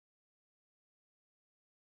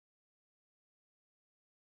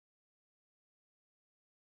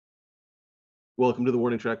Welcome to the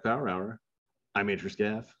Warning Track Power Hour. I'm Andrew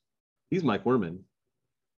Scaff. He's Mike Werman.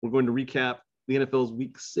 We're going to recap the NFL's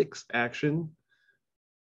Week 6 action,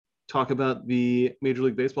 talk about the Major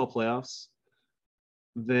League Baseball playoffs,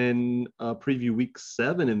 then preview Week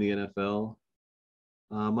 7 in the NFL.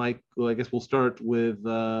 Mike, well, I guess we'll start with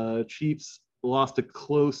Chiefs lost a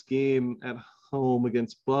close game at home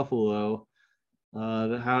against Buffalo.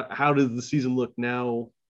 How does the season look now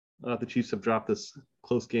the Chiefs have dropped this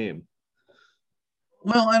close game?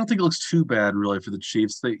 Well, I don't think it looks too bad, really, for the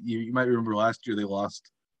Chiefs. You might remember last year they lost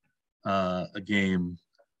a game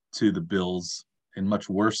to the Bills in much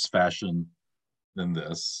worse fashion than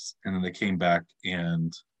this, and then they came back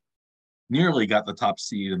and nearly got the top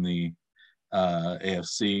seed in the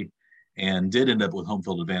AFC and did end up with home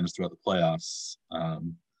field advantage throughout the playoffs,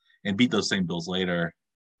 and beat those same Bills later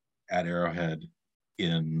at Arrowhead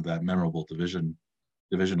in that memorable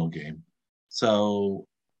divisional game. So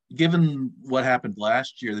given what happened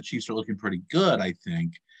last year, the Chiefs are looking pretty good, I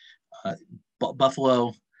think.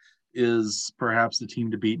 Buffalo is perhaps the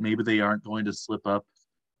team to beat. Maybe they aren't going to slip up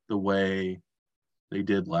the way they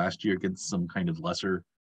did last year against some kind of lesser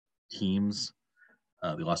teams.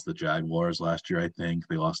 They lost the Jaguars last year, I think.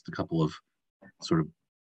 They lost a couple of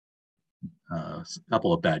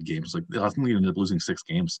bad games. Like they ended up losing 6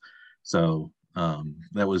 games. So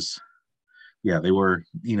that was, they were,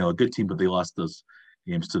 a good team, but they lost those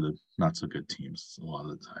games to the not so good teams a lot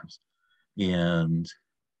of the times. And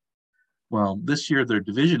well, this year their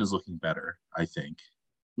division is looking better, I think.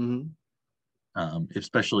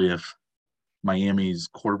 Especially if Miami's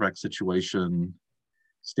quarterback situation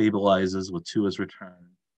stabilizes with Tua's return.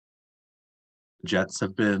 The Jets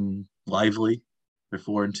have been lively. They're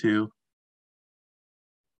 4-2.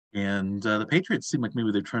 And the Patriots seem like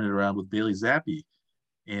maybe they've turned it around with Bailey Zappi.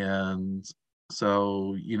 And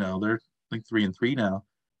so, they're like 3-3 now.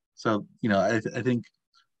 So, I think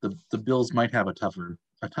the Bills might have a tougher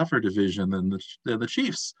division than the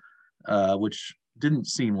Chiefs, which didn't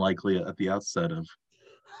seem likely at the outset of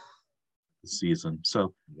the season.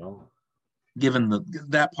 So, given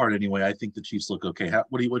that part anyway, I think the Chiefs look okay.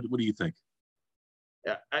 What do you think?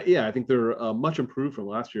 Yeah, I think they're much improved from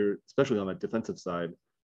last year, especially on the defensive side.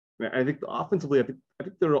 I think offensively, I think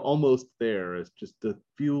they're almost there. It's just a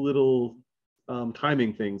few little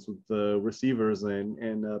timing things with the receivers and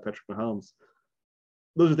Patrick Mahomes.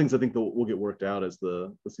 Those are things I think that will get worked out as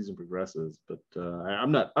the season progresses. But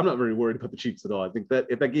I'm not very worried about the Chiefs at all. I think that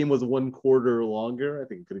if that game was 1 quarter longer, I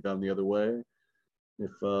think it could have gone the other way.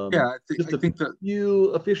 If I think that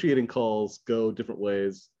few officiating calls go different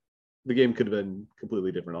ways, the game could have been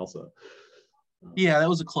completely different also. Yeah, that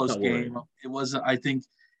was a close game. It was, I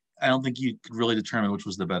don't think you could really determine which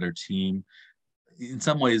was the better team. In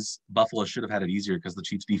some ways, Buffalo should have had it easier because the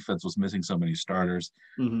Chiefs defense was missing so many starters.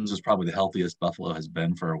 This is probably the healthiest Buffalo has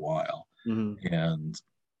been for a while. And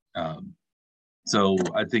so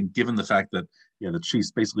I think given the fact that, the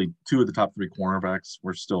Chiefs, basically 2 of the top 3 cornerbacks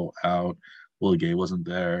were still out. Willie Gay wasn't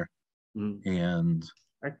there. And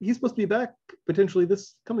he's supposed to be back potentially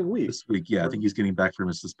this coming week. This week, yeah. I think he's getting back from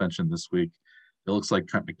his suspension this week. It looks like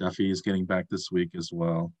Trent McDuffie is getting back this week as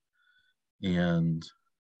well. And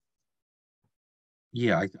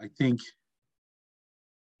yeah, I think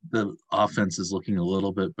the offense is looking a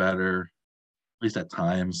little bit better, at least at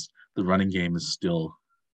times. The running game is still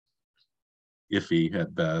iffy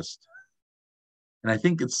at best. And I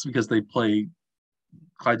think it's because they play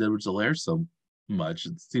Clyde Edwards-Helaire so much.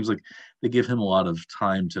 It seems like they give him a lot of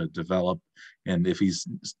time to develop. And if he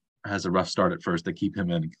has a rough start at first, they keep him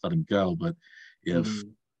in and let him go. But if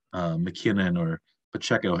McKinnon or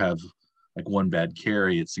Pacheco have like 1 bad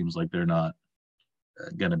carry, it seems like they're not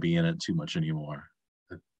going to be in it too much anymore.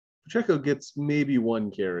 Pacheco gets maybe 1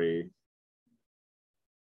 carry,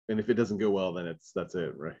 and if it doesn't go well, then that's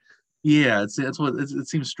it, right? Yeah, it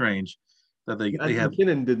seems strange that they have.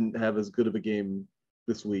 McKinnon didn't have as good of a game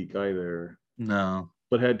this week either. No,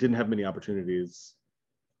 but didn't have many opportunities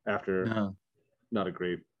after not a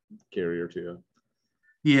great carry or 2.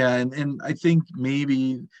 Yeah, and I think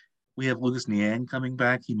maybe we have Lucas Niang coming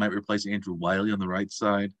back. He might replace Andrew Wiley on the right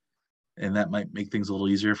side, and that might make things a little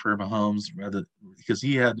easier for Mahomes, rather because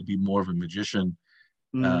he had to be more of a magician.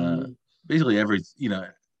 Basically,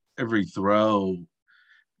 every throw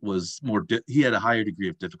was more. He had a higher degree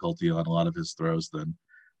of difficulty on a lot of his throws than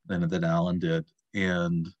Allen did,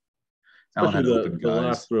 and Allen had open guys. The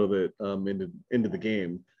last throw that into the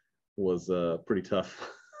game was pretty tough.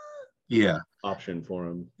 Option for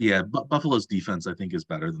him. Yeah, Buffalo's defense, I think, is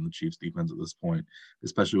better than the Chiefs' defense at this point,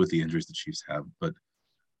 especially with the injuries the Chiefs have. But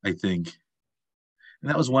I think, and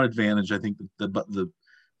that was one advantage. I think the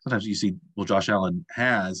sometimes you see, well, Josh Allen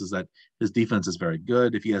has, is that his defense is very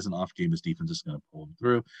good. If he has an off game, his defense is going to pull him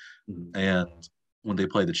through. Mhm. And when they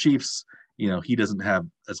play the Chiefs, he doesn't have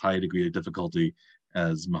as high a degree of difficulty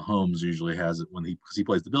as Mahomes usually has it because he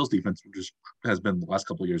plays the Bills defense, which has been the last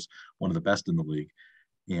couple of years one of the best in the league.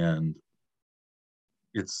 And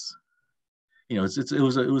it's it was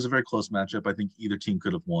a very close matchup. I think either team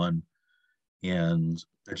could have won, and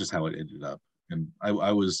that's just how it ended up. And I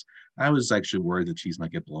was actually worried the Chiefs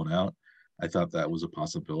might get blown out. I thought that was a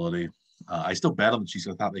possibility. I still bet on the Chiefs.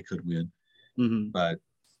 I thought they could win, but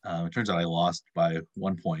it turns out I lost by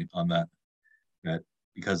 1 point on that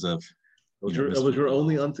because of was your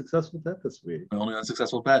only unsuccessful bet this week. My only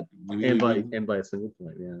unsuccessful bet, and by a single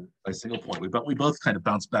point, yeah. By a single point, we both kind of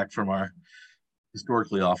bounced back from our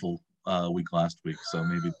historically awful week last week, so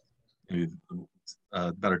maybe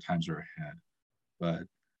better times are ahead. But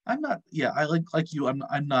I'm not. Yeah, I like you.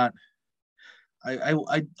 I'm not.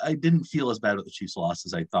 I didn't feel as bad with the Chiefs' loss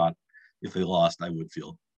as I thought. If they lost, I would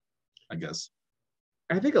feel, I guess.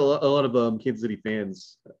 I think a lot of Kansas City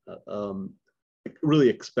fans really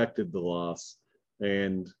expected the loss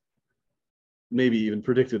and maybe even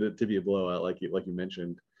predicted it to be a blowout, like you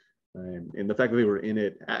mentioned. And the fact that they were in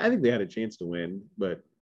it, I think they had a chance to win, but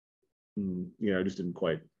it just didn't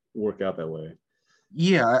quite work out that way.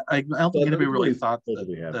 Yeah, I don't think anybody really thought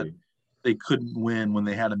that they couldn't win when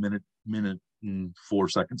they had a minute and 4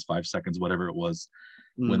 seconds, 5 seconds, whatever it was,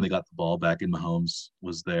 when they got the ball back and Mahomes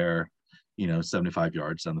was there, 75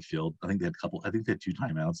 yards down the field. I think they had 2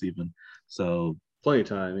 timeouts even. So plenty of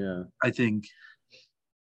time, yeah.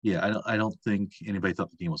 I don't think anybody thought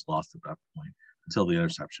the game was lost at that point until the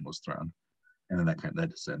interception was thrown, and then that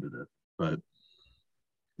descended it. But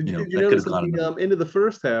did you notice at the end of the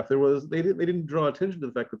first half they didn't draw attention to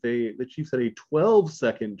the fact that the Chiefs had a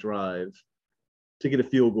 12-second drive to get a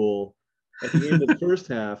field goal at the end of the first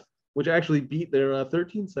half, which actually beat their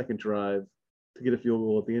 13-second drive to get a field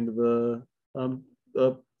goal at the end of the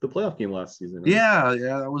playoff game last season. Right? Yeah,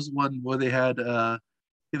 that was one where they had they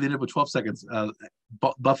ended up with 12 seconds.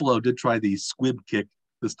 Buffalo did try the squib kick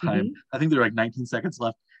this time. I think there were like 19 seconds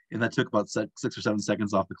left, and that took about 6 or 7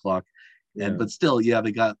 seconds off the clock. Yeah. But still,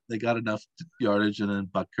 they got enough yardage, and then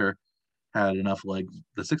Butker had enough. Like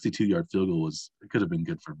the 62-yard field goal it could have been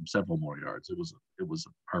good for several more yards. It was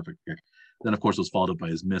a perfect kick. Then of course it was followed by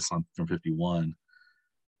his miss from 51.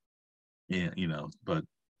 And but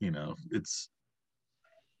it's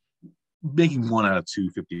making 1 out of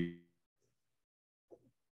 250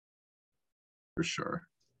 for sure.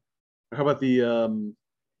 How about the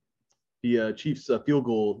Chiefs field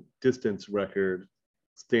goal distance record,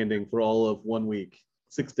 standing for all of 1 week,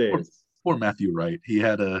 6 days? Poor Matthew Wright. He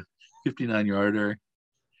had a 59-yarder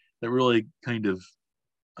that really kind of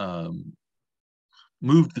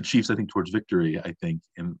moved the Chiefs, I think, towards victory. I think,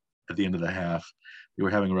 at the end of the half, they were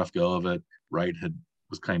having a rough go of it. Wright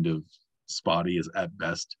was kind of spotty at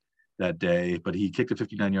best that day, but he kicked a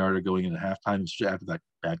 59-yarder going into halftime after that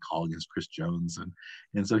bad call against Chris Jones,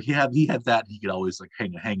 and so he had that he could always like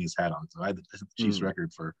hang his hat on. So I had the Chiefs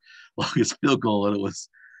record for longest field goal, and it was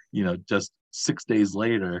just 6 days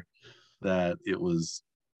later that it was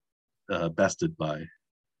bested by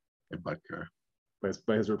Butker.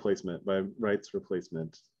 By his replacement, by Wright's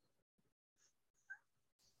replacement.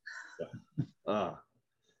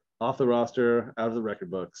 Off the roster, out of the record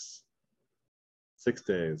books. 6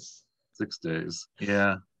 days. 6 days.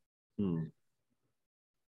 Yeah.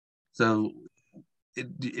 So,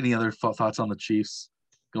 any other thoughts on the Chiefs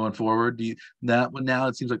going forward? Now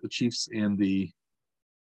it seems like the Chiefs and the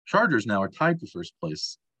Chargers now are tied for first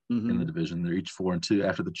place in the division. They're each 4-2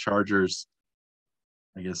 after the Chargers.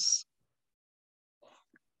 I guess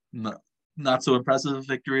not so impressive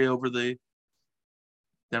victory over the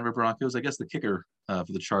Denver Broncos. I guess the kicker for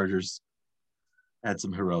the Chargers had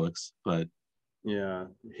some heroics, but yeah,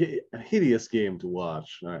 a hideous game to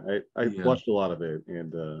watch. I watched a lot of it,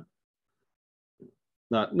 and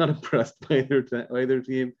not impressed by either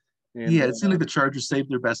team. And, it seemed like the Chargers saved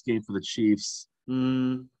their best game for the Chiefs,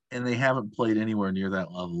 and they haven't played anywhere near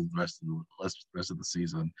that level the rest of the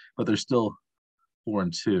season. But they're still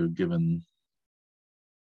 4-2, given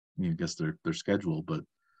I guess their schedule. But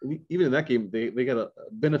even in that game, they got a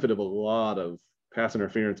benefit of a lot of pass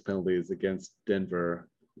interference penalties against Denver.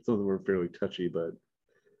 Some of them were fairly touchy, but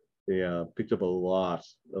they picked up a lot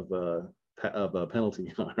of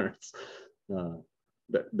penalty yards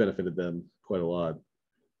that benefited them quite a lot.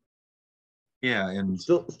 Yeah, and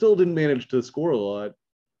still didn't manage to score a lot,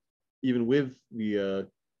 even with the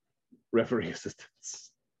referee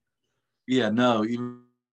assistance. Yeah, no, even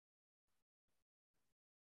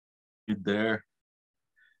their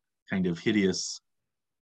kind of hideous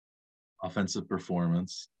offensive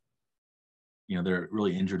performance. They're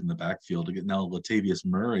really injured in the backfield. Now Latavius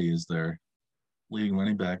Murray is their leading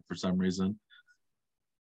running back for some reason.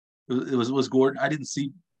 It was Gordon. I didn't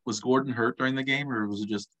see. Was Gordon hurt during the game, or was it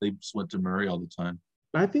just they just went to Murray all the time?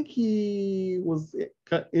 I think he was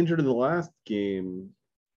injured in the last game.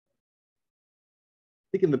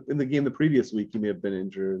 I think in the game the previous week he may have been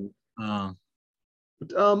injured. But,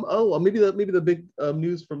 maybe the big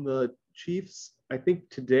news from the Chiefs, I think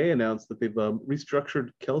today announced that they've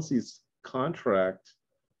restructured Kelsey's contract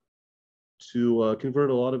to convert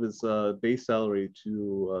a lot of his base salary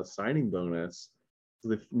to a signing bonus. So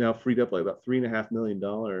they've now freed up like about $3.5 million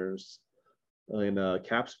in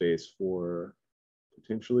cap space for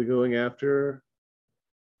potentially going after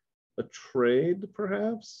a trade,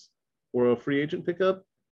 perhaps, or a free agent pickup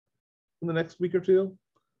in the next week or two.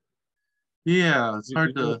 Yeah, it's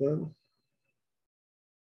hard to.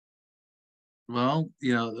 Well,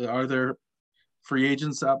 are there free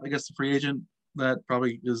agents out? I guess the free agent that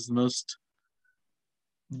probably is the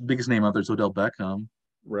biggest name out there is Odell Beckham.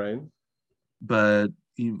 Right. But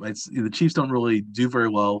the Chiefs don't really do very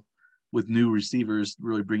well with new receivers,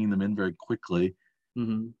 really bringing them in very quickly.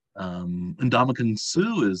 Mm-hmm. And Ndamukong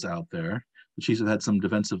Suh is out there. The Chiefs have had some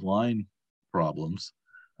defensive line problems,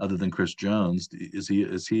 other than Chris Jones. Is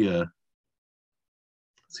he a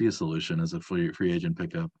solution as a free agent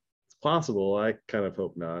pickup? It's possible. I kind of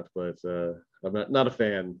hope not, but I'm not a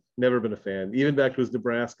fan. Never been a fan. Even back to his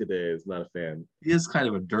Nebraska days, not a fan. He is kind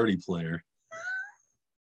of a dirty player,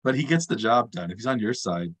 but he gets the job done. If he's on your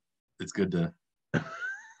side, it's good to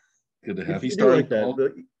have. He started like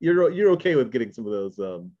that. You're okay with getting some of those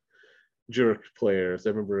jerk players. I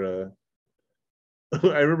remember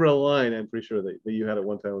a line. I'm pretty sure that you had at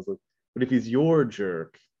one time was like, "But if he's your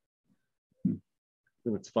jerk,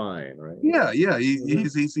 then it's fine, right?" Yeah.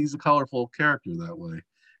 He's a colorful character that way.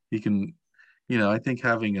 He can, I think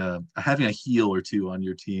having a heel or two on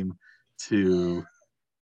your team to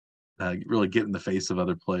really get in the face of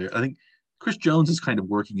other players. I think Chris Jones is kind of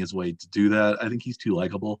working his way to do that. I think he's too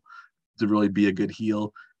likable to really be a good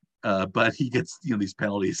heel. But he gets these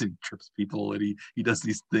penalties and trips people, and he does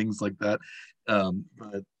these things like that.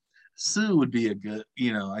 But Suh would be a good,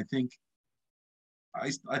 I think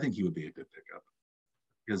he would be a good pickup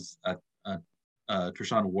because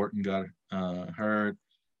Treshaun Wharton got hurt.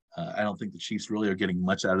 I don't think the Chiefs really are getting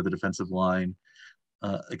much out of the defensive line,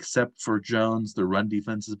 except for Jones. Their run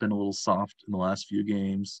defense has been a little soft in the last few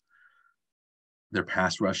games. Their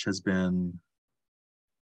pass rush has been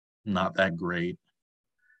not that great.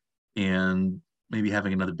 And maybe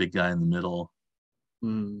having another big guy in the middle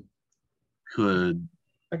could.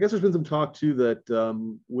 I guess there's been some talk too that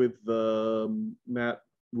with Matt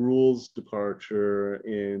Rule's departure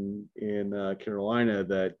in Carolina,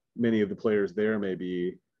 that many of the players there may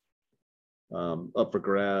be up for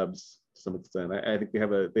grabs to some extent. I think they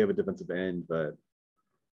have a defensive end that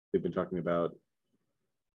they've been talking about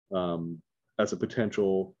as a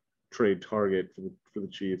potential trade target for the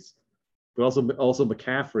Chiefs. But also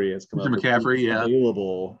McCaffrey has come out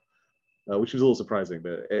available, which is a little surprising.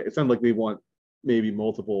 But it sounds like they want maybe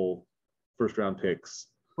multiple first-round picks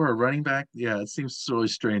for a running back. Yeah, it seems really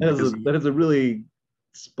strange. That is a really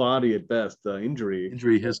spotty at best injury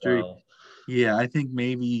history. Yeah, I think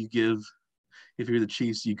maybe if you're the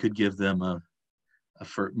Chiefs, you could give them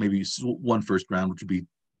maybe one first round, which would be,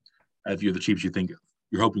 if you're the Chiefs,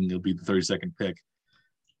 you're hoping it'll be the 32nd pick,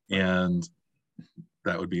 and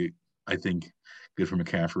that would be, I think, good for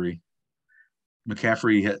McCaffrey.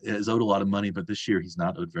 McCaffrey has owed a lot of money, but this year he's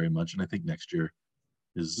not owed very much, and I think next year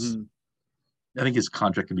I think his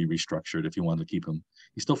contract can be restructured if you want to keep him.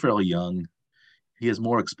 He's still fairly young. He's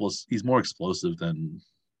more explosive than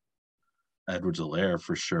Edwards-Helaire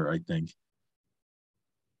for sure, I think.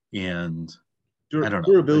 And I don't know.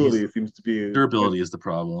 Durability seems to be is the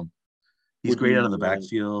problem. He's great out of the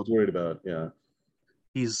backfield. Worried about, yeah.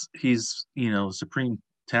 He's supreme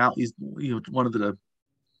talent. He's one of the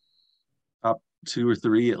top 2 or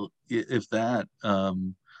 3, if that,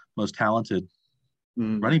 most talented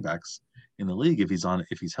running backs in the league if he's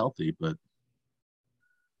healthy. But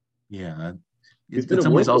yeah, in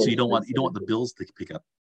some ways also you don't want the Bills to pick up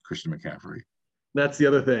Christian McCaffrey. That's the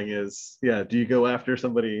other thing is, do you go after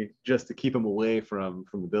somebody just to keep him away from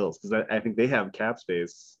the Bills? Because I think they have cap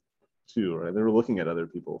space too, right? They were looking at other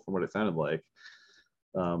people from what it sounded like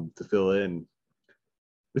to fill in.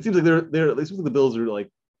 It seems like the Bills are like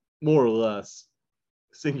more or less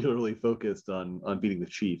singularly focused on beating the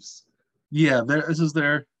Chiefs. Yeah, this is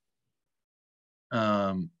their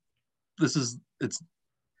it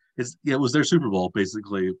was their Super Bowl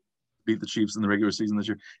basically, beat the Chiefs in the regular season this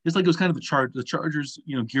year. It's like it was kind of the Chargers,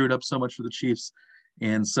 geared up so much for the Chiefs,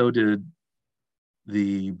 and so did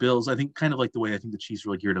the Bills. I think kind of like the way I think the Chiefs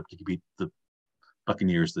really geared up to beat the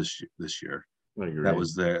Buccaneers this year. I agree. That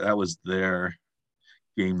was their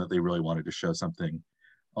game that they really wanted to show something.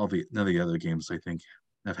 None of the other games I think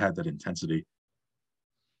have had that intensity.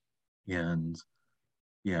 And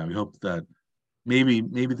yeah, we hope that maybe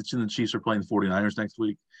the Chiefs are playing the 49ers next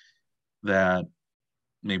week, that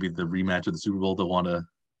maybe the rematch of the Super Bowl they'll want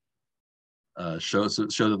to show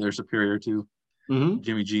that they're superior to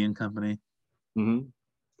Jimmy G and company. Mm-hmm.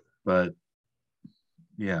 But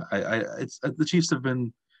yeah, it's the Chiefs have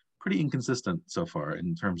been pretty inconsistent so far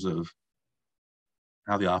in terms of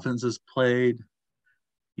how the offense has played.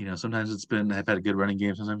 Sometimes have had a good running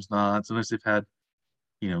game, sometimes not. Sometimes they've had,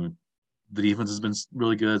 the defense has been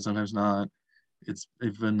really good, sometimes not.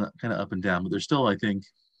 They've been kind of up and down, but they're still, I think,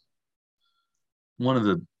 one of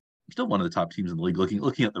the top teams in the league.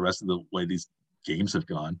 Looking at the rest of the way these games have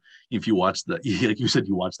gone, if you watch that, like you said,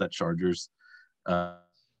 you watch that Chargers.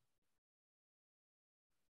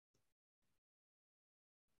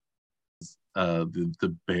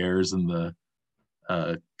 The Bears and the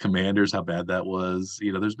Commanders, how bad that was.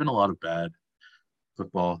 There's been a lot of bad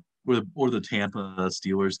football, or the Tampa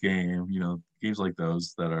Steelers game. Games like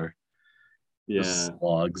those that are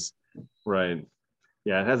slogs. Right.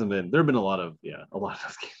 Yeah, it hasn't been. There have been a lot of those games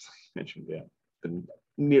like you mentioned. Yeah, been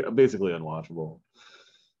basically unwatchable.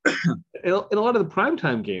 and a lot of the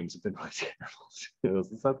primetime games have been really terrible.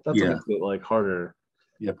 That's what makes it like harder.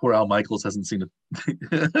 Yeah, poor Al Michaels hasn't seen a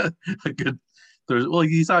good Thursday. Well,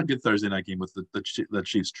 he saw a good Thursday night game with the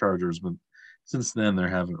Chiefs Chargers, but since then there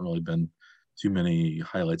haven't really been too many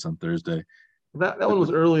highlights on Thursday. That one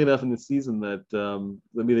was early enough in the season that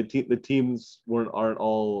the teams aren't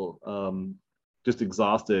all just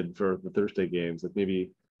exhausted for the Thursday games. Like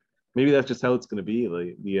maybe that's just how it's going to be.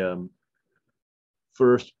 Like the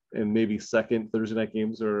first and maybe second Thursday night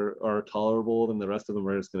games are tolerable, and the rest of them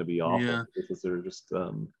are just going to be awful because they're just.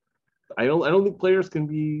 I don't think players can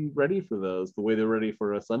be ready for those the way they're ready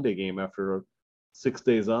for a Sunday game after 6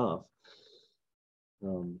 days off.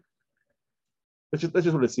 That's just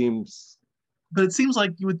what it seems. But it seems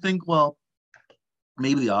like you would think, well,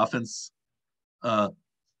 maybe the offense, and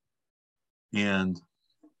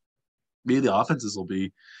maybe the offenses will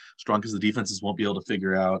be strong because the defenses won't be able to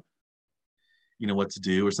figure out, what to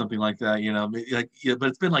do or something like that. But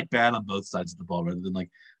it's been like bad on both sides of the ball rather than like,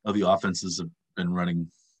 the offenses have been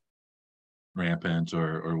running rampant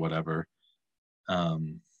or whatever.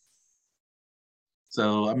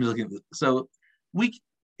 So I'm looking at week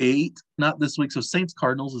 8, not this week. So Saints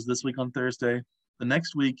Cardinals is this week on Thursday. The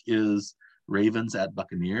next week is Ravens at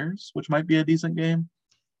Buccaneers, which might be a decent game.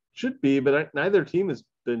 Should be, but neither team has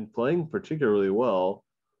been playing particularly well.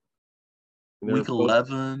 Week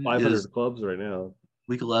 11 500 clubs right now.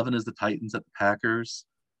 Week 11 is the Titans at the Packers.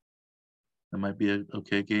 That might be an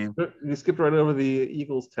okay game. You skipped right over the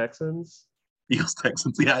Eagles Texans. Eagles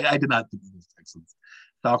Texans. Yeah, I did not do Eagles Texans.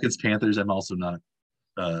 Falcons Panthers. I'm also not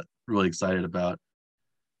really excited about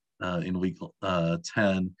in week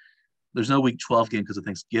 10. There's no week 12 game because of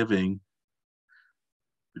Thanksgiving,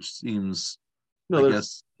 which seems. No,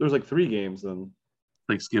 there's like 3 games then.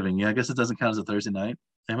 Thanksgiving. Yeah, I guess it doesn't count as a Thursday night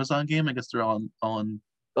Amazon game. I guess they're all on.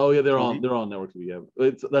 Oh yeah, they're on network TV. Yeah,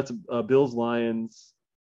 that's Bills, Lions,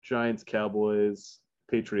 Giants, Cowboys,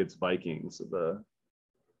 Patriots, Vikings.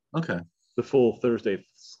 The full Thursday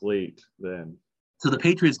slate then. So the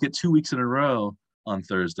Patriots get 2 weeks in a row on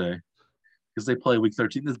Thursday because they play week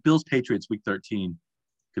 13. The Bills Patriots week 13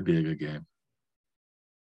 could be a good game.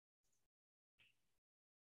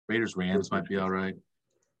 Raiders Rams might be all right.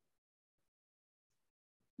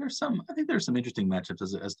 I think there's some interesting matchups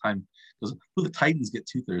as time goes. Well, the Titans get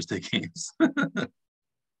 2 Thursday games. The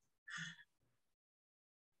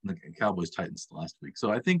Cowboys Titans last week.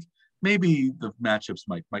 So I think maybe the matchups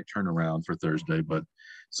might turn around for Thursday, but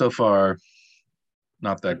so far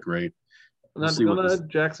not that great. Not gonna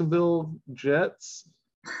Jacksonville Jets.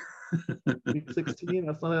 Week 16.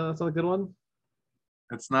 That's not a good one.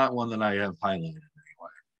 That's not one that I have highlighted anyway.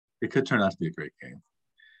 It could turn out to be a great game.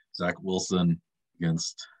 Zach Wilson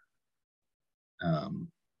against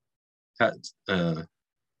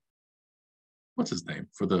what's his name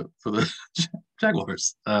for the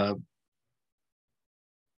Jaguars?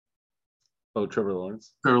 Trevor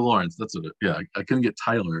Lawrence. Trevor Lawrence. That's what. I couldn't get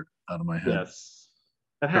Tyler out of my head. Yes,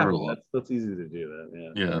 that happens. That's easy to do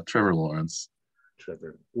that. Yeah. Trevor Lawrence.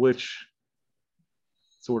 Which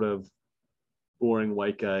sort of boring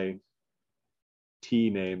white guy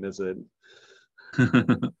T name is it?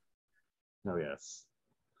 Oh yes.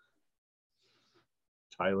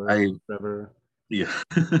 Tyler, Trevor. Yeah.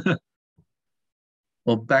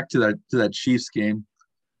 Well, back to that Chiefs game.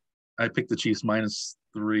 I picked the Chiefs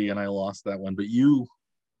 -3, and I lost that one. But you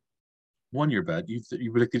won your bet. You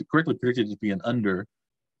correctly predicted it to be an under.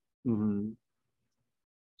 Mm-hmm.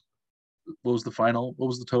 What was the final? What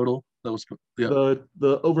was the total? That was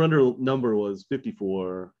the over-under number was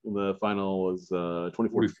 54. And the final was 24.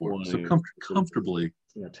 44. So comfortably.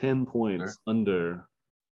 10 points under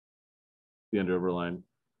the under-over line.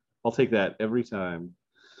 I'll take that every time.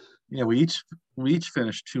 Yeah, we each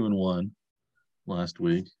finished 2-1 last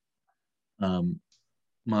week.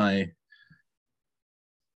 My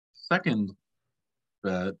second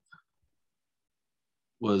bet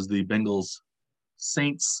was the Bengals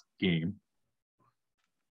Saints game,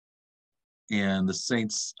 and the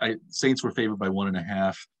Saints were favored by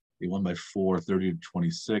 1.5. They won by 4,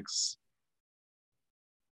 30-26.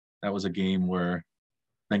 That was a game where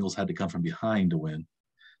Bengals had to come from behind to win,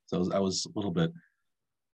 so I was a little bit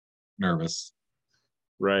nervous.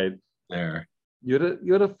 Right there.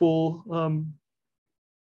 You had a full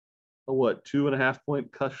 2.5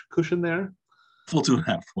 point cushion there. Full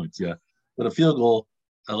 2.5 points, yeah. But a field goal,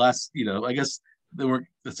 I guess the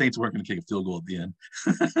Saints weren't going to kick a field goal at the end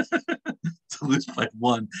to lose by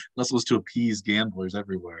 1, unless it was to appease gamblers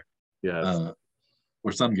everywhere. Yes.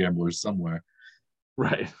 Or some gamblers somewhere.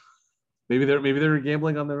 Right. Maybe they're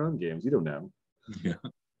gambling on their own games. You don't know. Yeah.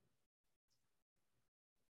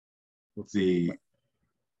 Let's see.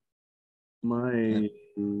 My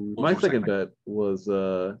second bet was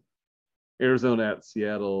Arizona at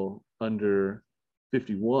Seattle under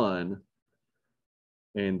 51,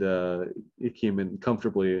 and it came in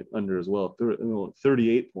comfortably under as well.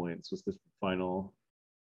 38 points was the final.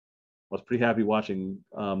 I was pretty happy watching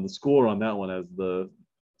the score on that one as the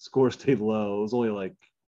score stayed low. It was only like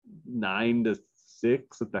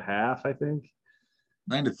 9-6 at the half, I think.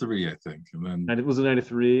 9-3, I think, and then it was a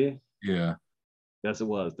 9-3. Yeah. Yes, it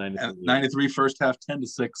was 9-3. 9-3 first half,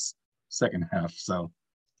 10-6 second half. So,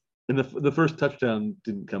 and the first touchdown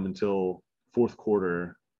didn't come until fourth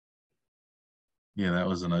quarter. Yeah, that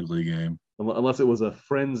was an ugly game. Unless it was a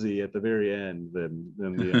frenzy at the very end, then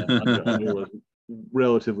the under was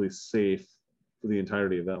relatively safe for the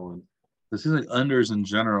entirety of that one. It seems like unders in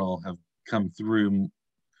general have come through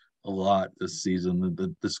a lot this season.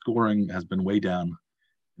 The scoring has been way down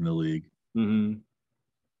in the league. Mm-hmm.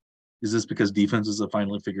 Is this because defenses have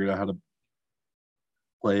finally figured out how to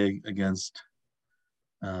play against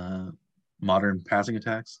modern passing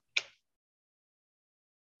attacks?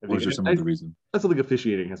 Or is there some other reason? I still think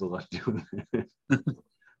officiating has a lot to do with it. I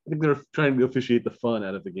think they're trying to officiate the fun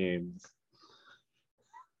out of the games.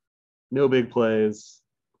 No big plays.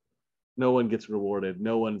 No one gets rewarded.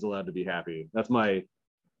 No one's allowed to be happy. That's my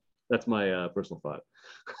personal thought.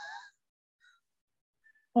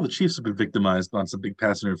 Well, the Chiefs have been victimized on some big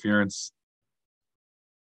pass interference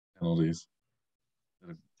penalties.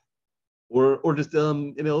 Or just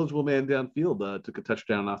an ineligible man downfield took a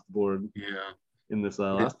touchdown off the board. Yeah. In this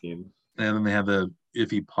last game. And then they have the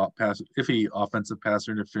iffy offensive pass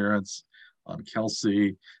interference on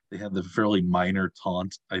Kelsey. They had the fairly minor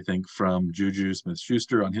taunt, I think, from Juju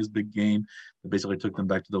Smith-Schuster on his big game that basically took them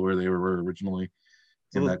back to where they were originally.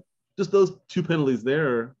 So just those two penalties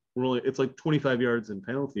there were it's like 25 yards in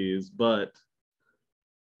penalties, but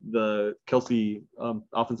the Kelsey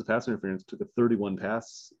offensive pass interference took a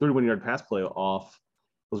 31-yard pass play off.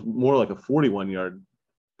 It was more like a 41-yard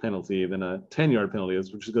penalty than a 10-yard penalty,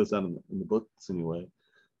 which goes down in the books anyway.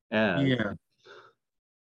 And yeah.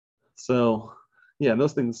 So, yeah,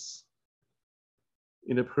 those things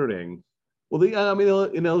end up hurting. Well, the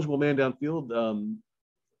ineligible man downfield,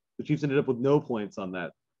 the Chiefs ended up with no points on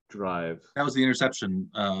that drive. That was the interception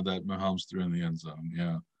that Mahomes threw in the end zone.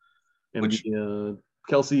 Yeah. And the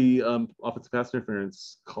Kelsey offensive pass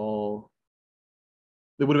interference call,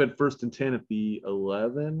 they would have had 1st and 10 at the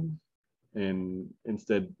 11. And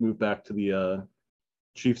instead move back to the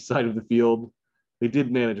Chiefs side of the field. They did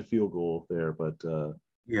manage a field goal there, but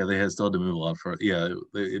yeah, they had still had to move a lot further. Yeah,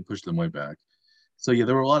 it pushed them way back. So yeah,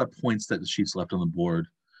 there were a lot of points that the Chiefs left on the board.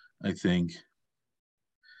 I think.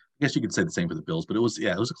 I guess you could say the same for the Bills, but it was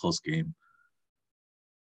a close game.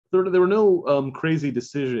 There were no crazy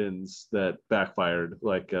decisions that backfired,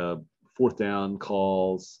 like 4th down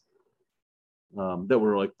calls that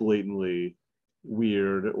were like blatantly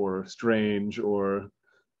weird or strange, or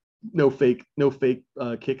no fake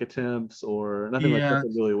kick attempts or nothing like that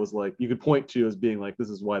really was like you could point to as being like this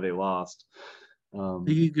is why they lost.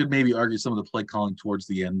 You could maybe argue some of the play calling towards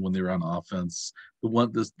the end when they were on offense.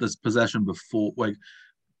 This possession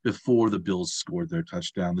before the Bills scored their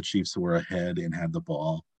touchdown, the Chiefs were ahead and had the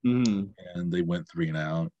ball. Mm-hmm. and they went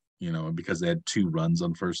 3-and-out. Because they had 2 runs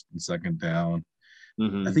on first and second down. I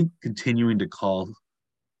Mm-hmm. think continuing to call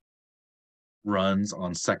runs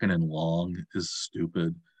on second and long is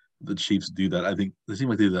stupid. The Chiefs do that. I think they seem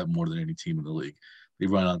like they do that more than any team in the league. They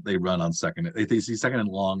run on second. They see second and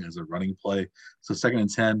long as a running play. So 2nd and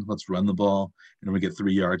 10, let's run the ball, and then we get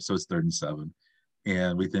 3 yards, so it's 3rd and 7.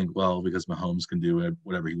 And we think, well, because Mahomes can do it,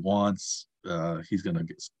 whatever he wants, he's gonna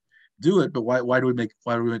do it. But why do we make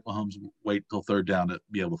Mahomes wait till 3rd down to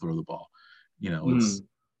be able to throw the ball? Mm-hmm.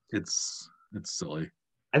 It's silly.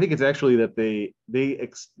 I think it's actually that they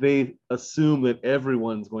assume that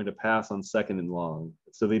everyone's going to pass on second and long,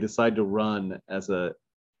 so they decide to run an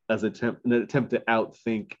attempt to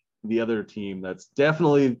outthink the other team that's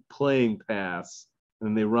definitely playing pass,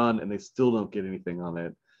 and they run and they still don't get anything on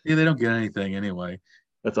it. Yeah, they don't get anything anyway.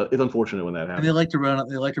 It's unfortunate when that And they happens. like to run.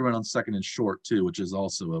 They like to run on second and short too, which is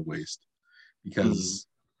also a waste Mm-hmm. because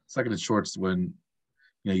second and short's when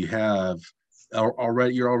you have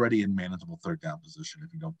you're already in manageable 3rd down position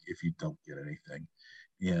if you don't get anything,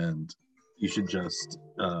 and you should just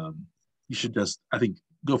I think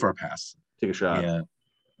go for a pass. Take a shot. And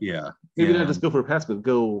yeah, Maybe not just and go for a pass, but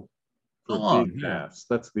go for go a long. big Yeah, pass.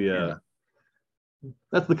 yeah.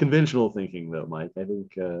 That's the conventional thinking, though, Mike. I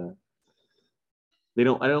think they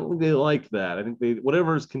don't. I don't think they like that. I think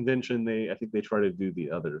whatever is convention. I think they try to do the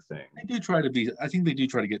other thing. They do try to be. I think they do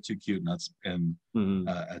try to get too cute nuts and Mm-hmm.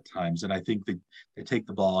 at times, and I think they take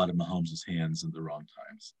the ball out of Mahomes' hands at the wrong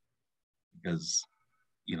times because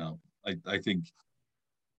I think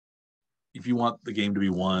if you want the game to be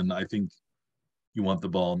won, I think you want the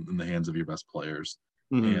ball in the hands of your best players.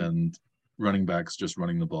 Mm-hmm. And running backs just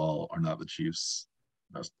running the ball are not the Chiefs'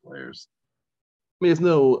 best players. I mean, it's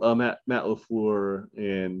no Matt LaFleur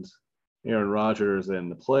and Aaron Rodgers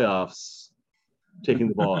and the playoffs taking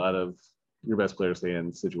the ball out of your best player's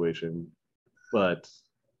hands situation, but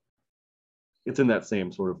it's in that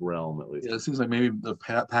same sort of realm, at least. Yeah, it seems like maybe the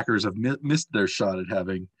Packers have missed their shot at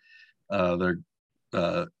having their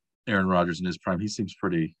Aaron Rodgers in his prime. He seems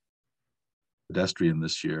pretty pedestrian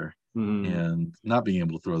this year Mm-hmm. and not being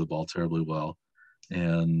able to throw the ball terribly well.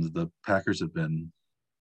 And the Packers have been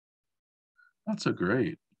not so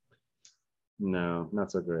great. No,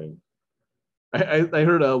 not so great. I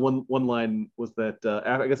heard one line was that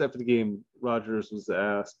I guess after the game, Rodgers was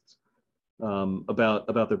asked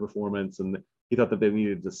about their performance, and he thought that they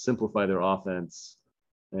needed to simplify their offense.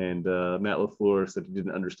 And Matt LaFleur said he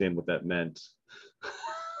didn't understand what that meant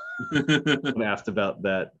when asked about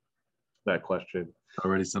that question.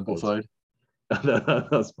 Already simplified. That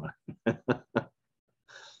was fine.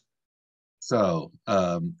 So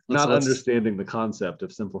Not let's understanding the concept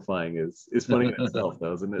of simplifying is funny in itself,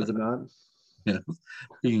 though, isn't it? Is it not? yeah.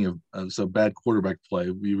 Speaking of so bad quarterback play,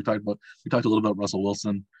 we talked a little about Russell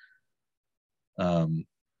Wilson, and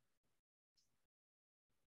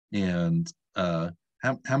how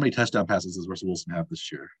many touchdown passes does Russell Wilson have this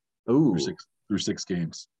year through Oh, six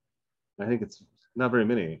games? I think it's not very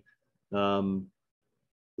many. Um,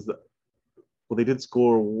 well, they did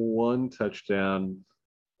score one touchdown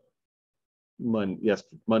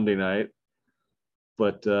Monday night,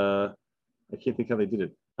 but I can't think how they did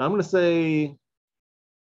it. I'm going to say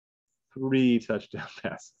 3 touchdown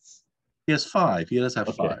passes. He has 5. He does have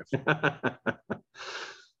Okay. 5.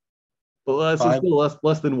 Well, so 5. still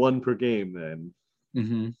less than 1 per game then.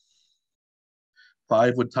 Mm-hmm.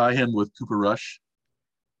 5 would tie him with Cooper Rush,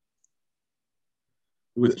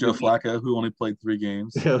 with Joe Flacco, who only played 3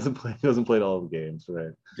 games. He hasn't played all of the games,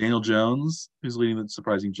 right? Daniel Jones, who's leading the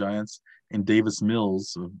surprising Giants, and Davis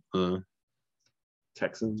Mills of the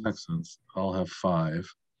Texans all have 5.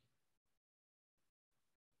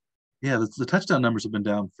 Yeah, the touchdown numbers have been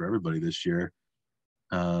down for everybody this year.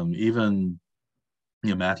 Even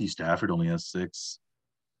Matthew Stafford only has 6,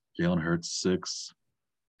 Jalen Hurts 6,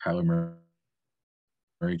 Kyler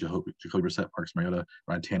Murray, Jacoby Brissett, Marcus Mariota,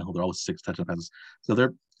 Ryan Tannehill, they're all 6 touchdown passes.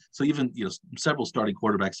 So even several starting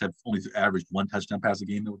quarterbacks have only averaged 1 touchdown pass a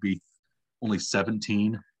game. That would be only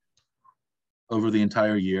 17 over the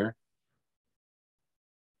entire year,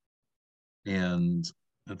 and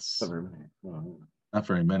that's not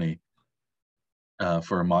very many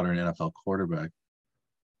for a modern NFL quarterback.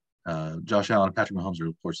 Josh Allen and Patrick Mahomes are,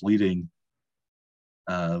 of course, leading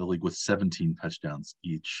the league with 17 touchdowns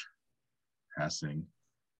each passing.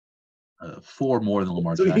 4 more than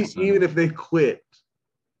Lamar Jackson. Even if they quit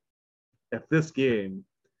at this game,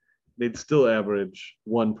 they'd still average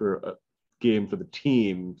 1 per game for the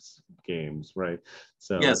team's games, right?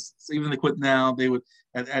 So yes, so even if they quit now, they would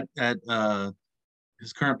at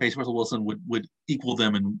his current pace, Russell Wilson would equal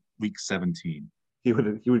them in week 17.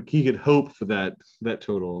 he could hope for that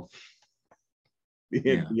total at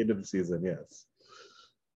Yeah. the end of the season. Yes.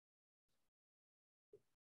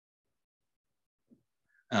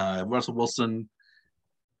 Russell Wilson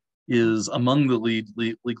is among the league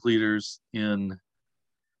leaders in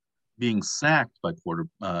being sacked by quarter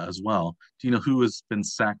as well. Do you know who has been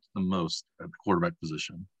sacked the most at the quarterback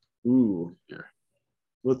position? Ooh. Here.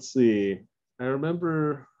 Let's see. I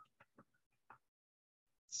remember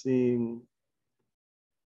seeing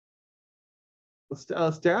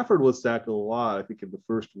Stafford was sacked a lot, I think, in the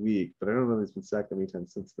first week, but I don't know if he's been sacked any time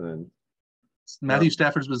since then. Matthew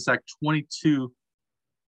Stafford's been sacked 22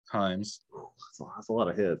 times. That's a lot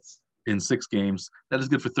of hits in 6 games. That is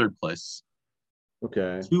good for third place.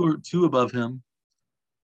 Okay. Two above him.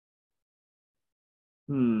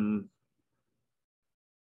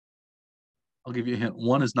 I'll give you a hint.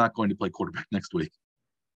 One is not going to play quarterback next week.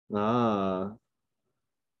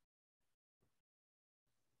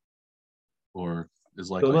 Or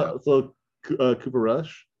is likely. So Cooper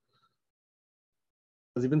Rush?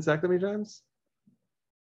 Has he been sacked that many times?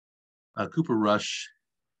 Cooper Rush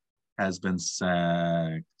has been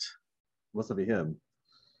sacked. Must not be him.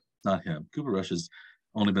 Not him. Cooper Rush has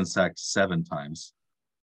only been sacked 7 times.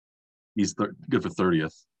 He's good for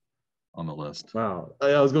 30th on the list. Wow.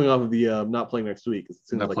 I was going off of the not playing next week. It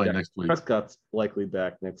seems not playing next week. Prescott's likely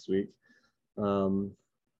back next week.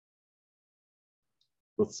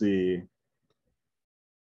 Let's see.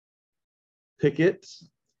 Pickett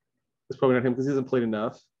is probably not him because he hasn't played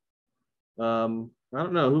enough. I don't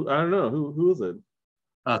know who is it?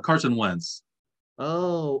 Carson Wentz.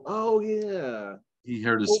 Oh yeah. He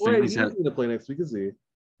hurt his finger. He's going to play next week, is he?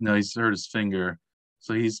 No, he's hurt his finger,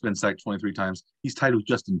 so he's been sacked 23 times. He's tied with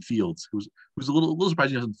Justin Fields, who's a little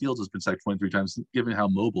surprising. Justin Fields has been sacked 23 times, given how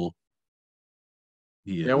mobile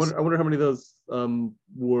he is. Yeah, I wonder how many of those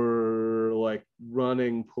were like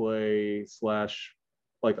running play /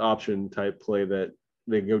 like option type play that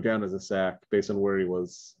they go down as a sack based on where he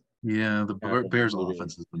was. Yeah, the Bears'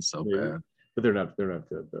 offense has been so bad, but they're not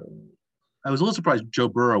good though. I was a little surprised Joe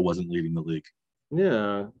Burrow wasn't leading the league.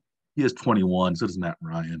 Yeah, he has 21. So does Matt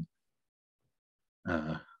Ryan.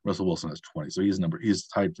 Russell Wilson has 20. So he's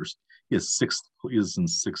tied for. He has 6th. He is in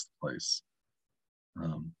 6th place.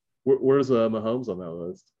 Where's Mahomes on that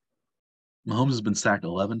list? Mahomes has been sacked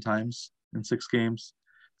 11 times in 6 games.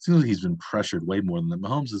 It seems like he's been pressured way more than that.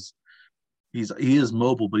 Mahomes is. He is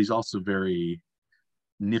mobile, but he's also very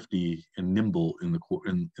nifty and nimble in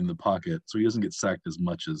the pocket, so he doesn't get sacked as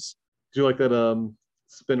much as. Do you like that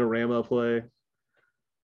spinorama play?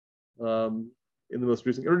 In the most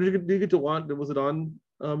recent, or did you get to watch? Was it on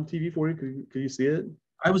TV for you? Could you see it?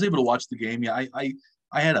 I was able to watch the game. Yeah, I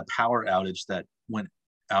had a power outage that went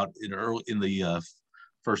out in the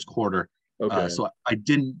first quarter. Okay. So I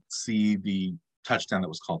didn't see the touchdown that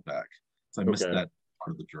was called back. So I missed that part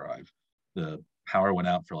of the drive. The power went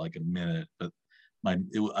out for like a minute, but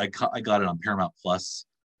I got it on Paramount Plus.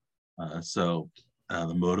 So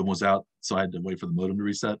the modem was out, so I had to wait for the modem to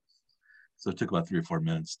reset. So it took about 3 or 4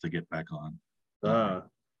 minutes to get back on. So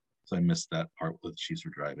I missed that part where the Chiefs were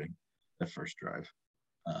driving, that first drive.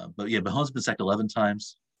 But yeah, Mahomes has been sacked 11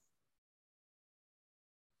 times.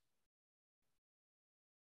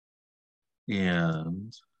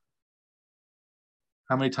 And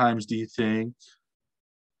how many times do you think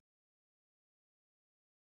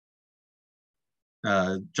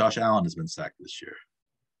Josh Allen has been sacked this year?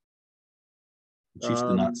 Chiefs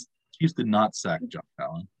did not sack Josh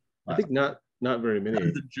Allen. I think not very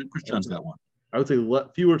many. Chris Jones got one. I would say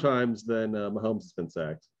fewer times than Mahomes has been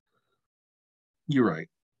sacked. You're right.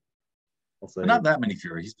 I'll say not that many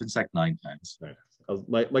fewer. He's been sacked 9 times.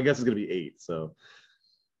 Right. My guess is going to be 8. So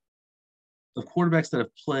the quarterbacks that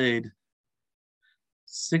have played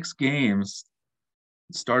 6 games,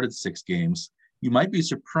 started 6 games, you might be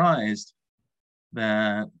surprised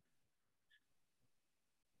that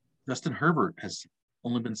Justin Herbert has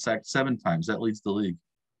only been sacked 7 times. That leads the league.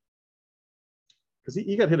 Because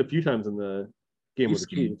he got hit a few times in the game with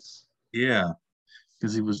the Chiefs. Yeah,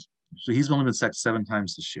 because he's only been sacked 7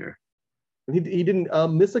 times this year. And he didn't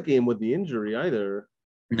miss a game with the injury either.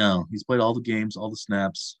 No, he's played all the games, all the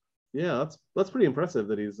snaps. Yeah, that's pretty impressive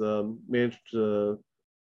that he's managed to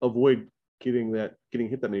avoid getting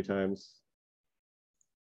hit that many times,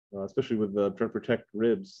 especially with trying to protect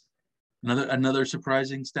ribs. Another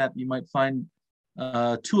surprising stat you might find: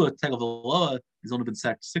 Tua Tagovailoa has only been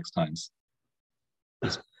sacked 6 times,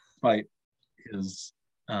 despite his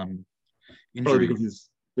injury. Because he's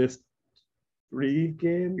missed 3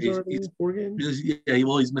 games already, 4 games. Yeah,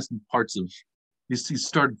 he's missed parts of. He's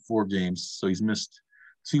started 4 games, so he's missed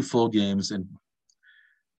 2 full games and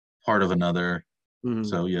part of another. Mm-hmm.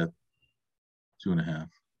 So yeah, 2.5.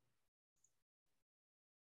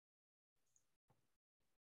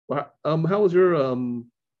 Well, how was your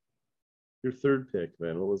third pick,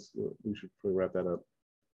 man? We should probably wrap that up.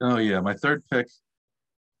 Oh yeah, my third pick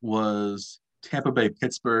was Tampa Bay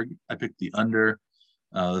Pittsburgh. I picked the under.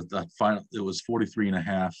 The final it was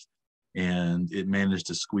 43.5, and it managed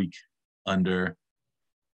to squeak under.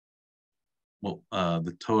 Well,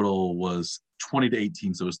 the total was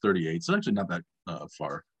 20-18, so it was 38. So actually not that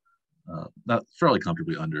far. Not fairly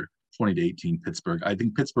comfortably under 20-18 Pittsburgh. I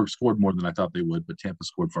think Pittsburgh scored more than I thought they would, but Tampa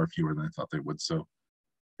scored far fewer than I thought they would. So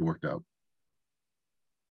it worked out.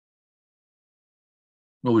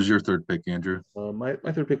 What was your third pick, Andrew? My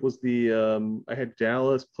third pick was I had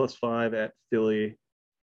Dallas +5 at Philly. It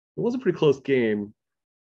was a pretty close game,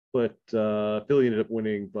 but Philly ended up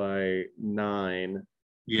winning by 9.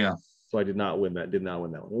 Yeah. So I did not win that. Did not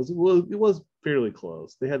win that one. It was fairly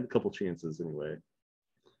close. They had a couple chances anyway.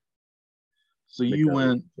 So you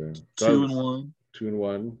went 2-1.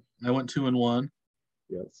 2-1. I went 2-1.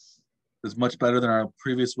 Yes. It's much better than our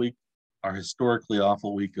previous week, our historically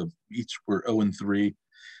awful week of each were 0-3.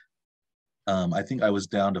 I think I was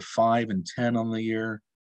down to 5-10 on the year.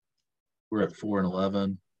 We're at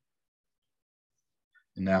 4-11,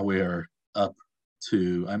 and now we are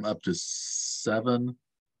I'm up to 7-11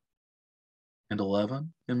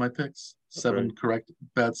 in my picks. That's 7 right. correct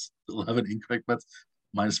bets, 11 incorrect bets,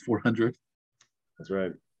 minus 400. That's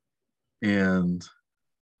right. And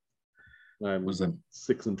I'm was that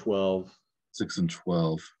 6-12.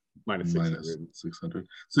 6-12 minus 600.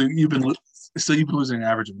 So you've been losing an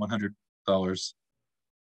average of $100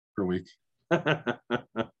 per week.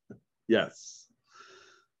 Yes.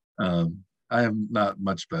 I am not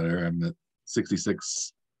much better. I'm at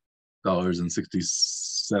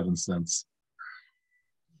 $66.67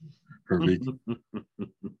 per week.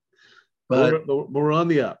 But we're on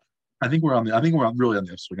the up. I think we're really on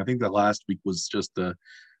the upswing. I think that last week was just a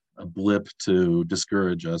blip to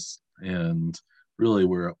discourage us, and really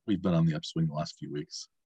we've been on the upswing the last few weeks.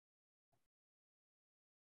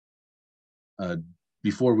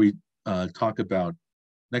 Before we talk about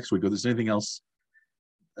next week, is there anything else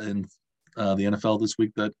in the NFL this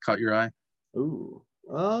week that caught your eye? Ooh.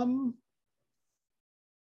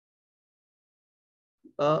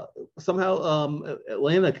 Somehow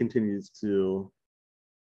Atlanta continues to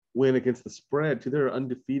win against the spread too. They're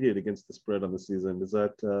undefeated against the spread on the season. Is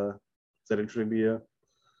that interesting to you?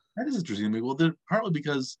 That is interesting to me. Well, partly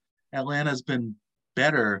because Atlanta's been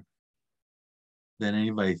better than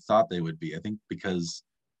anybody thought they would be. I think because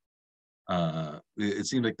it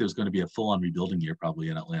seemed like there's going to be a full-on rebuilding year probably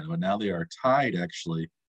in Atlanta, but now they are tied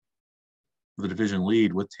actually for the division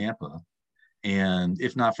lead with Tampa. And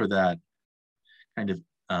if not for that kind of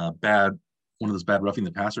one of those bad roughing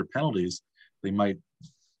the passer penalties, they might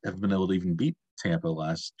have been able to even beat Tampa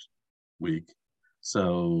last week.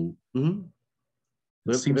 So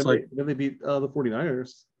it seems like then they beat the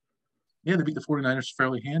 49ers. Yeah, they beat the 49ers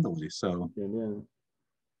fairly handily. So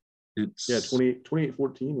it's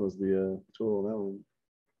 28-14 was the total on that one.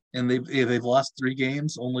 And they've lost 3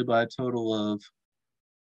 games only by a total of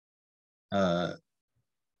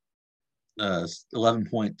 11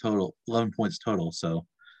 points total. So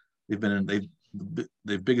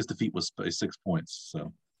their biggest defeat was by 6 points.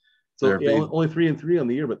 So only 3-3 on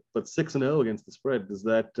the year, but 6-0 against the spread. Is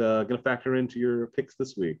that going to factor into your picks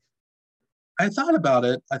this week? I thought about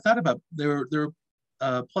it. They're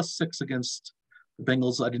 +6 against the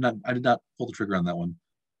Bengals. I did not pull the trigger on that one.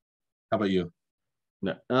 How about you?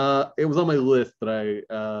 No, it was on my list, but I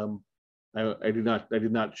did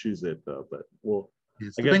not choose it though. But the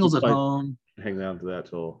Bengals at home. Hang down to that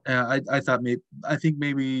till. Yeah, I think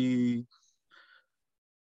maybe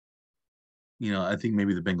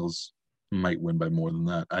the Bengals might win by more than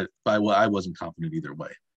that. I wasn't confident either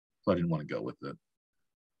way, so I didn't want to go with it.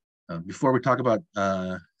 Before we talk about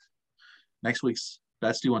next week's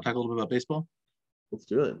bets, do you want to talk a little bit about baseball? Let's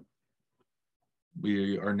do it.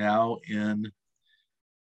 We are now in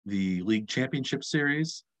the league championship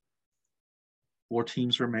series. 4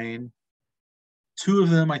 teams remain. 2 of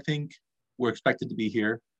them, I think, were expected to be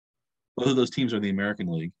here. Both of those teams are in the American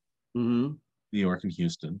League, New York and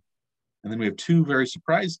Houston. And then we have 2 very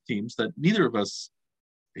surprise teams that neither of us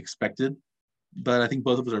expected, but I think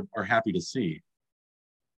both of us are happy to see.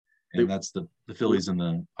 And that's the Phillies and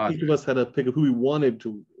the Padres. Each of us had a pick of who we wanted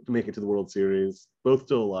to make it to the World Series. Both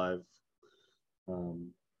still alive.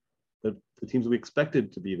 The teams we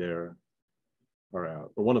expected to be there are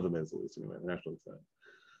out, or one of them is, at least anyway, the National League side.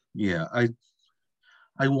 Yeah,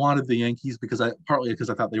 I wanted the Yankees partly because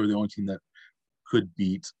I thought they were the only team that could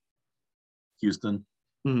beat Houston.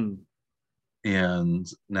 Mm-hmm. and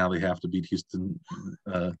now they have to beat Houston.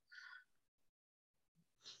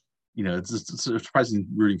 It's surprising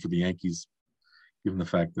rooting for the Yankees, given the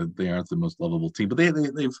fact that they aren't the most lovable team. But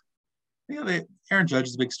Aaron Judge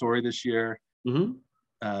is a big story this year.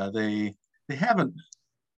 Mm-hmm. They haven't.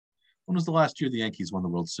 When was the last year the Yankees won the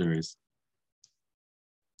World Series?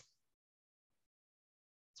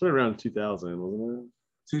 It's right around 2000, wasn't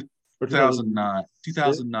it? 2009.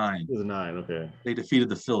 2009. 2009. Okay. They defeated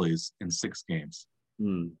the Phillies in 6 games.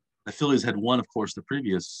 Hmm. The Phillies had won, of course, the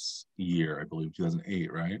previous year, I believe,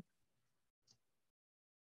 2008, right?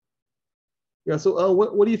 Yeah. So,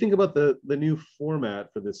 what do you think about the new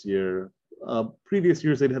format for this year? Previous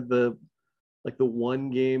years they'd had the 1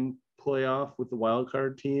 game playoff with the wild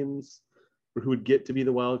card teams, or who would get to be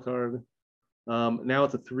the wild card. Now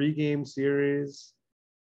it's a 3-game series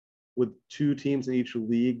with 2 teams in each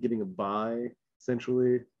league getting a bye,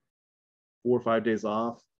 essentially 4 or 5 days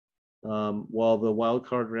off, while the wild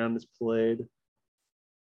card round is played.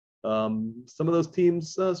 Some of those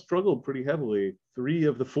teams struggled pretty heavily. 3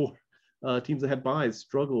 of the 4 teams that had byes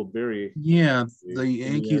struggled very. Yeah, the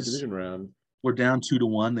Yankees Yankees division round were down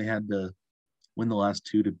 2-1. They had to win the last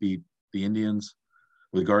 2 to beat the Indians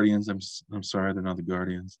or the Guardians. I'm sorry, they're not the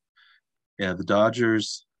Guardians. Yeah, the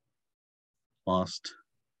Dodgers lost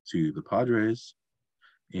to the Padres,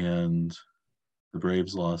 and the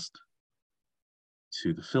Braves lost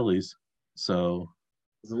to the Phillies. So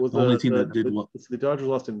was the only team that did well. The Dodgers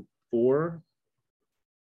lost in 4,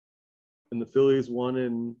 and the Phillies won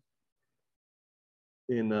in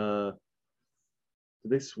did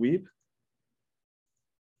they sweep?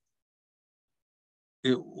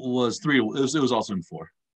 It was 3. It was also in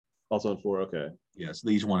 4. Also in 4. Okay. Yes,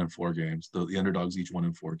 they each won in 4 games. The underdogs each won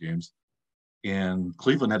in 4 games, and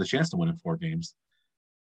Cleveland had a chance to win in 4 games.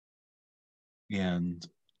 And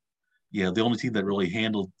yeah, the only team that really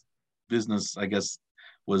handled business, I guess,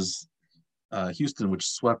 was Houston, which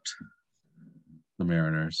swept the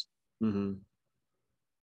Mariners. Mm-hmm.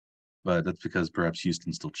 But that's because perhaps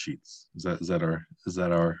Houston still cheats. Is that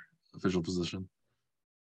our official position?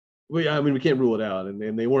 Well, yeah, I mean, we can't rule it out,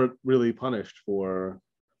 and they weren't really punished for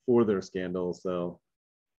their scandal, so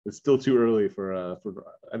it's still too early for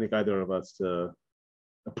I think either of us to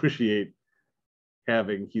appreciate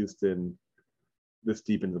having Houston this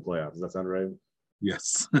deep into the playoffs. Does that sound right?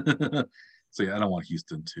 Yes. So yeah, I don't want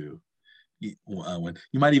Houston to win.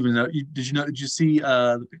 You might even know. Did you see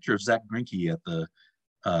the picture of Zach Greinke at the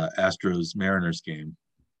Astros Mariners game?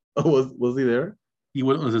 Oh, was he there? He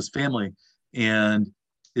went with his family, and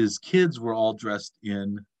his kids were all dressed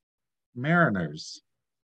in Mariners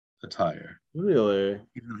attire. Really?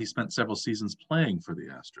 Even though he spent several seasons playing for the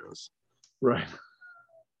Astros. Right.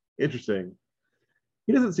 Interesting.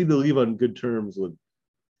 He doesn't seem to leave on good terms with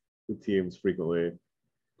teams frequently.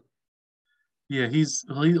 Yeah, he's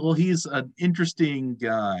an interesting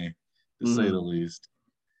guy, to say the least.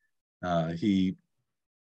 He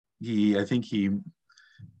I think he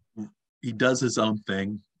does his own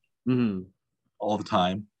thing all the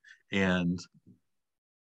time, and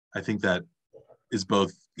I think that is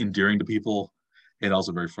both endearing to people and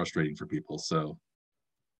also very frustrating for people. So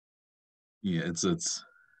yeah, it's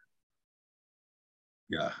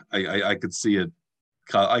yeah, I could see it.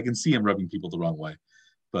 I can see him rubbing people the wrong way,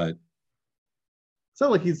 but it's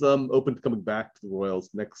not like he's open to coming back to the Royals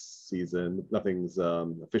next season. Nothing's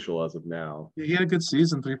official as of now. he had a good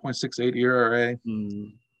season, 3.68 ERA.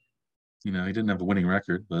 Mm. You know, he didn't have a winning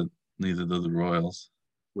record, but neither did the Royals.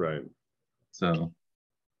 Right. So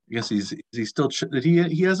I guess he's still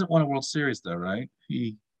he hasn't won a World Series though, right?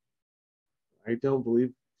 I don't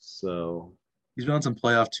believe so. He's been on some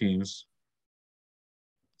playoff teams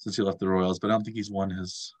since he left the Royals, but I don't think he's won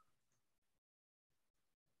his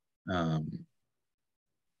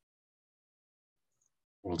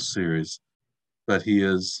World Series. But he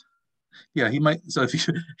is, yeah, he might. So if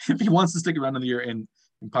he wants to stick around in the year and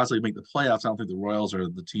possibly make the playoffs, I don't think the Royals are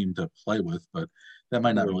the team to play with, but that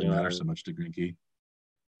might not really matter so much to Greinke.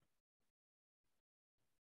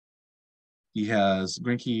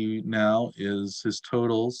 Greinke now is his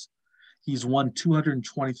totals. He's won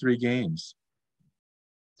 223 games.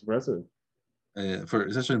 It's impressive.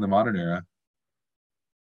 Especially in the modern era.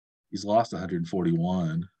 He's lost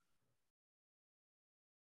 141,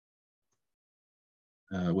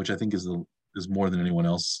 which I think is more than anyone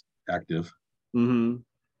else active. Mm-hmm.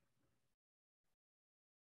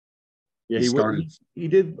 Yeah, he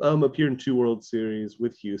did appear in 2 World Series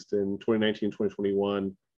with Houston, 2019,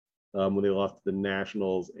 2021, when they lost to the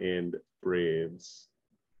Nationals and Braves.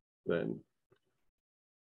 Then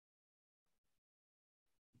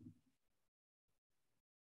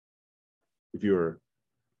if you were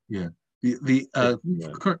Do you know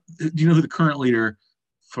who the current leader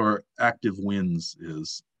for active wins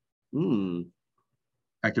is?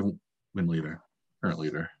 Active win leader, current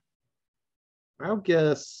leader. I'll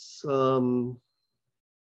guess maybe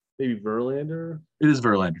Verlander. It is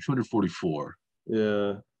Verlander, 244.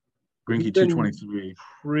 Yeah. Greinke, 223.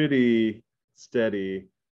 Pretty steady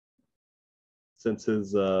since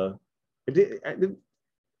his did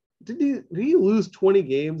he lose 20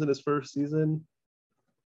 games in his first season?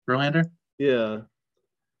 Verlander? Yeah.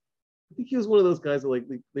 I think he was one of those guys that like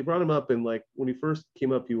they brought him up, and like when he first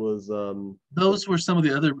came up, he was those were some of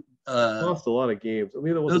the other lost a lot of games. I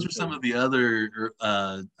mean, those were some of the other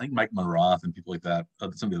I think Mike Monroth and people like that,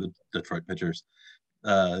 some of the other Detroit pitchers.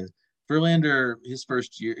 Verlander, his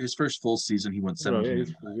first full season, he went 17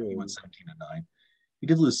 and 9. He went 17 and 9. He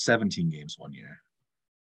did lose 17 games one year.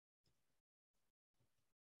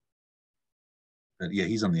 But yeah,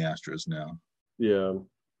 he's on the Astros now. Yeah.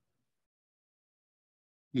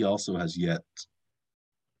 He also has yet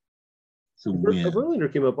to win.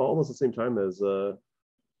 Verlander came up almost the same time as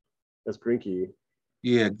Greinke.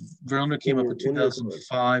 Yeah, Verlander came up in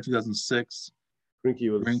 2005, 2006.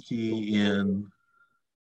 Greinke in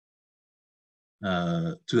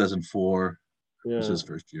 2004. Yeah. Was his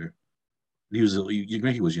first year.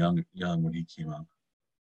 Greinke was young when he came up.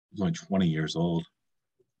 He was only 20 years old.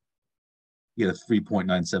 He had a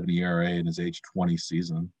 3.97 ERA in his age 20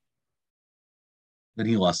 season. Then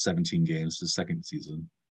he lost 17 games his second season.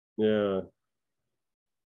 Yeah.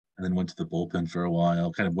 And then went to the bullpen for a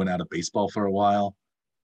while, kind of went out of baseball for a while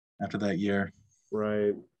after that year.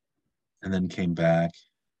 Right. And then came back.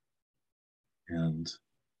 And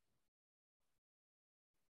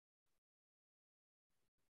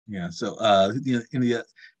yeah, so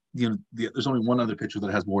there's only one other pitcher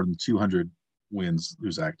that has more than 200 wins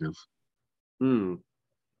who's active. Can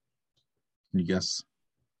you guess?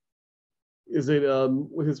 Is it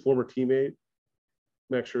with his former teammate,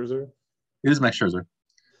 Max Scherzer? It is Max Scherzer.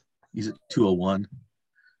 He's at 201.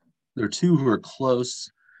 There are two who are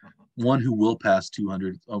close. One who will pass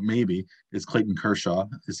 200, maybe, is Clayton Kershaw,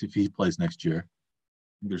 as if he plays next year.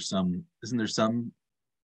 Isn't there some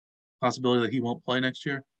possibility that he won't play next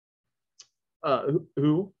year?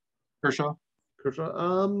 Who? Kershaw.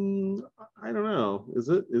 I don't know.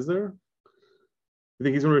 Is there? You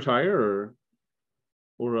think he's gonna retire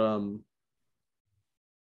or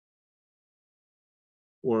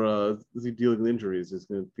is he dealing with injuries? He's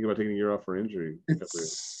gonna think about taking a year off for injury. It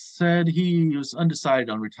said he was undecided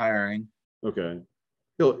on retiring. Okay,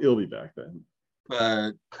 he'll be back then.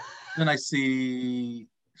 But then I see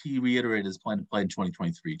he reiterated his plan to play in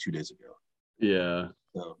 2023 2 days ago. Yeah.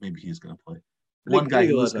 So maybe he's going to play.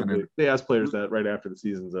 They ask players that right after the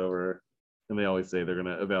season's over, and they always say they're going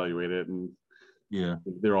to evaluate it, and yeah,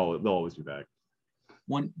 they'll always be back.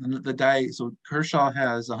 The guy. So Kershaw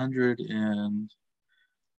has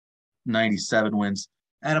 197 wins.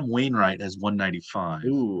 Adam Wainwright has 195.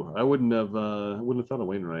 Ooh, I wouldn't have thought of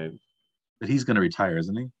Wainwright. But he's going to retire,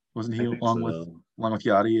 isn't he? Wasn't he along with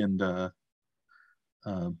Yachty and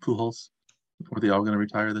Pujols? Were they all going to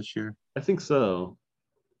retire this year? I think so.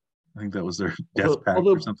 I think that was their death pact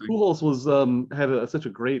or something. Pujols was had such a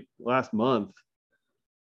great last month.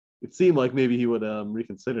 It seemed like maybe he would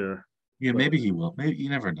reconsider. Yeah, maybe he will. Maybe you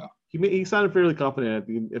never know. He sounded fairly confident at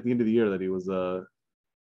the end of the year that he was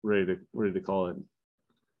ready to call it.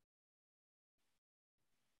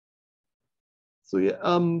 So yeah,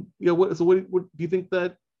 What do you think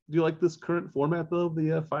that? Do you like this current format though?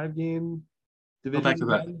 The 5-game division. Back to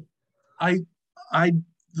that.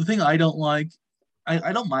 The thing I don't like.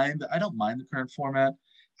 I don't mind the current format.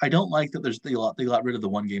 I don't like that they got rid of the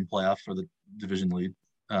 1-game playoff for the division lead,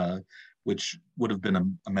 which would have been a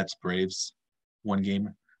Mets Braves 1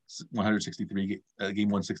 game, 163 game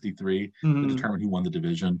 163 to determine who won the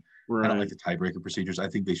division. Right. I don't like the tiebreaker procedures. I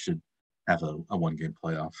think they should have a 1-game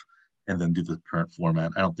playoff and then do the current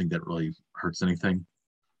format. I don't think that really hurts anything.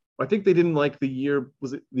 I think they didn't like the year.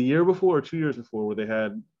 Was it the year before or 2 years before where they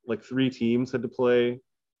had like 3 teams had to play?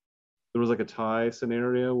 There was like a tie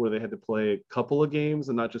scenario where they had to play a couple of games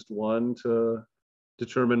and not just one to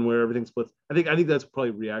determine where everything splits. I think that's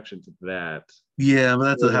probably reaction to that. Yeah, but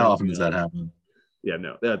that's how often does that happen? Yeah,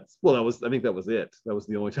 no, I think that was it. That was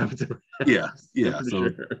the only time it's ever happened. Yeah. So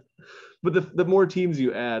sure. But the more teams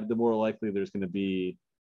you add, the more likely there's going to be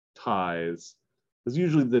ties. Because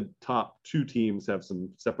usually the top 2 teams have some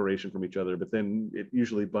separation from each other, but then it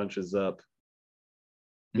usually bunches up.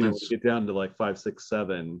 When you get down to like 5, 6,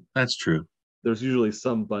 7. That's true. There's usually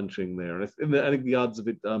some bunching there, and I think the odds of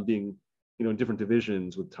it being, in different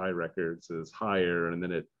divisions with tie records is higher, and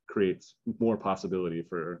then it creates more possibility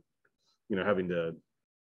for, having to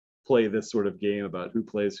play this sort of game about who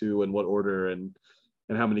plays who and what order and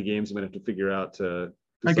how many games you might have to figure out to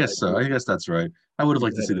I decide. guess so. I guess that's right. I would have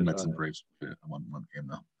liked to see the Ahead of Mets and time. Braves one game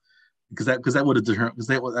though, because that would have determined, because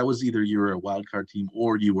that was either you were a wild card team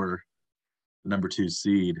or you were the number 2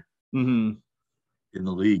 seed Mm-hmm. in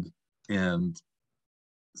the league, and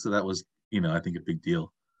so that was, I think a big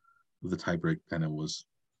deal. The tiebreak kind of was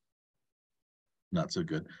not so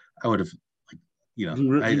good. I would have, like, Do you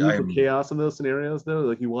root for I'm chaos in those scenarios though?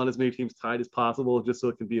 Like you want as many teams tied as possible, just so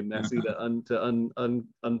it can be messy to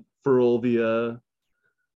unfurl the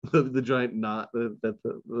the giant knot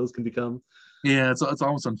that those can become. yeah, it's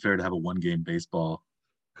almost unfair to have a 1-game baseball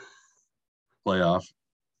playoff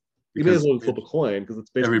You may as because well flip a coin because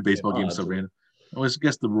it's every basically baseball game is odds, so right? random. I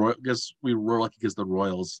guess we were lucky because the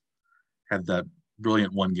Royals had that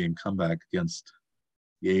brilliant 1-game comeback against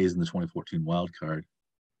the A's in the 2014 wild card.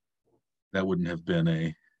 That wouldn't have been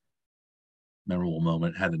a memorable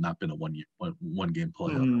moment had it not been a one-game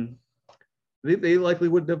playoff. Mm-hmm. They likely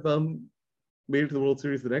wouldn't have made it to the World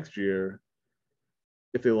Series the next year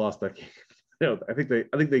if they lost that game. I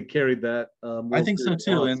think they carried that. I think so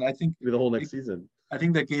too, and I think the whole next season. I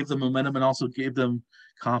think that gave them momentum and also gave them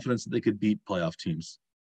confidence that they could beat playoff teams,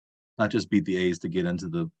 not just beat the A's to get into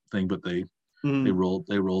the thing, but they rolled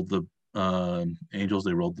the Angels,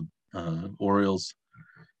 they rolled the Orioles,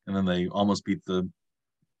 and then they almost beat the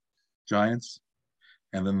Giants,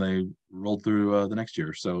 and then they rolled through the next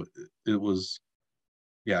year. So it was,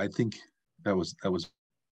 yeah, I think that was.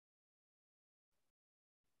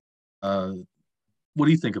 What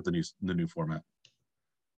do you think of the new format?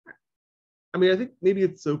 I mean, I think maybe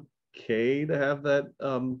it's okay to have that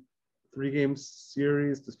 3-game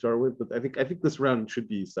series to start with, but I think this round should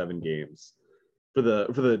be 7 games for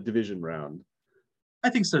the division round. I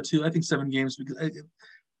think so too. I think 7 games, because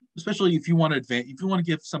especially if you want to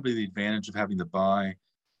give somebody the advantage of having the bye,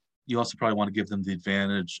 you also probably want to give them the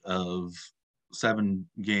advantage of 7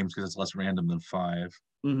 games because it's less random than 5.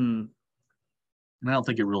 Mm-hmm. And I don't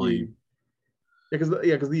think it really. Because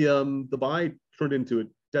the bye turned into a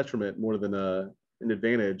detriment more than an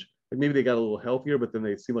advantage. Like maybe they got a little healthier, but then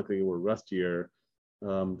they seemed like they were rustier.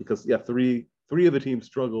 Because three of the teams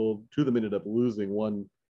struggled. 2 of them ended up losing. One,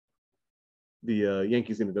 the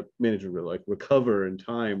Yankees ended up managing to like recover in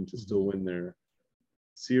time to still win their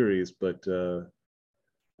series, but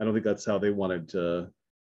I don't think that's how they wanted to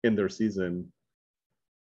end their season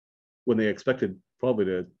when they expected probably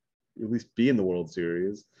to at least be in the World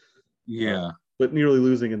Series. Yeah. But nearly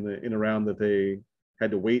losing in a round that they had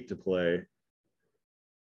to wait to play.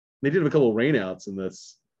 They did have a couple of rainouts in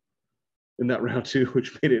that round too,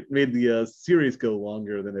 which made the series go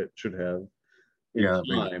longer than it should have in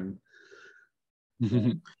time.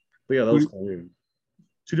 But yeah, that was weird.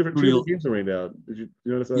 Two different games were rained out. Did you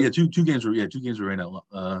notice that? Yeah, two games were rained out.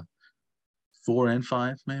 4 and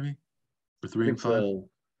 5 maybe, or 3 and 5. So.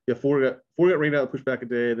 Yeah, 4 got rained out, pushed back a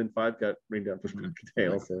day, then 5 got rained out, pushed back a day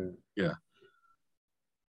also. Yeah.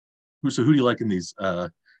 So who do you like in these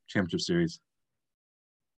championship series?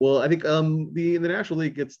 Well, I think in the National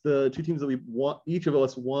League, it's the 2 teams that we want. Each of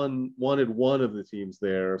us wanted one of the teams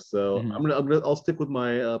there. So I'll stick with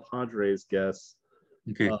my Padres guess.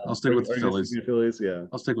 Okay, I'll stick with the Phillies. Phillies, yeah.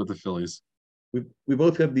 I'll stick with the Phillies. We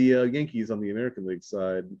both have the Yankees on the American League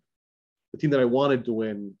side. The team that I wanted to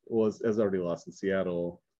win has already lost in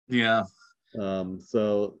Seattle. Yeah.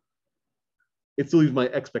 So it still leaves my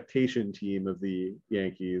expectation team of the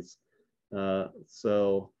Yankees.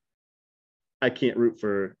 So I can't root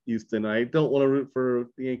for Houston. I don't want to root for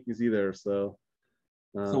the Yankees either. So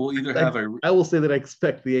we'll either have I will say that I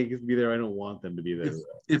expect the Yankees to be there. I don't want them to be there.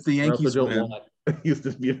 If the Yankees win, want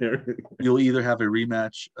Houston to be there. You'll either have a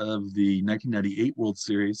rematch of the 1998 World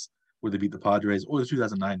Series where they beat the Padres, or the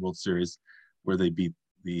 2009 World Series where they beat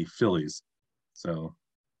the Phillies. So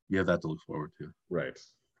you have that to look forward to. Right.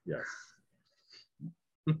 Yes.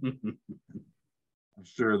 I'm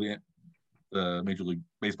sure the Major League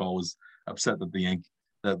Baseball was upset that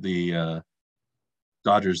the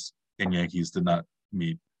Dodgers and Yankees did not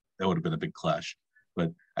meet. That would have been a big clash.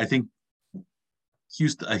 But I think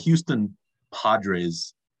Houston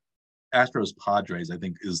Astros Padres, I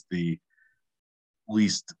think, is the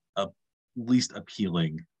least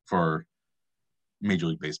appealing for Major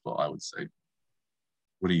League Baseball, I would say.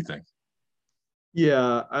 What do you think?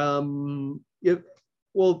 Yeah. Yeah.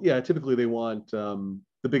 Well, yeah. Typically, they want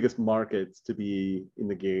the biggest markets to be in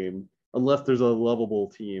the game, unless there's a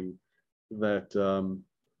lovable team that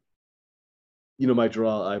might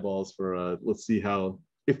draw eyeballs for. Let's see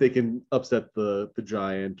if they can upset the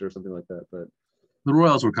Giant or something like that. But the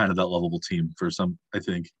Royals were kind of that lovable team for some, I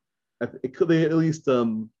think. Could they at least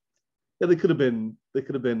yeah, they could have been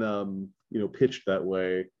pitched that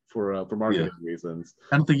way for marketing reasons.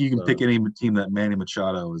 I don't think you can pick any team that Manny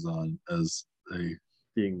Machado is on as a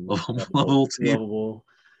being lovable team. Lovable.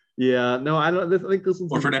 Yeah, no, I don't. I think this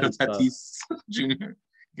one's or Fernando Tatis Jr.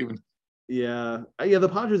 Given. Yeah, the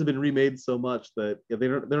Padres have been remade so much that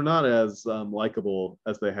they're not as likable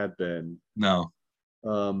as they had been. No.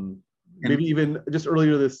 Maybe even just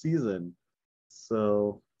earlier this season.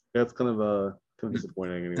 So that's kind of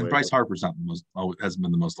disappointing. Anyway, and Bryce Harper's hasn't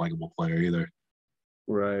been the most likable player either.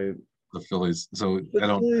 Right. The Phillies. So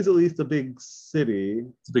Philly's at least a big city.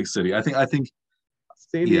 It's a big city. I think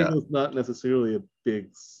San Diego's not necessarily a big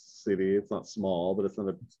city. It's not small, but it's not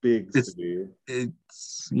a big city.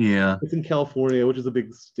 It's in California, which is a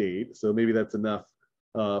big state, so maybe that's enough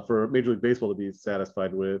for Major League Baseball to be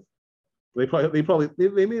satisfied with. They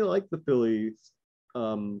may like the Phillies,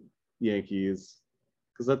 Yankees,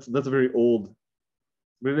 because that's a very old.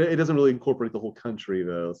 But it doesn't really incorporate the whole country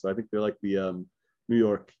though, so I think they're like the New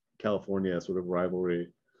York, California sort of rivalry.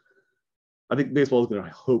 I think baseball is going to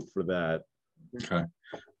hope for that. Okay.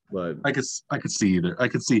 But I could see either. I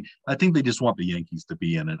think they just want the Yankees to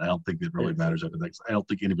be in it. I don't think it really matters after that. I don't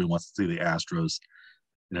think anybody wants to see the Astros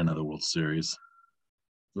in another World Series,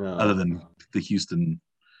 other than the Houston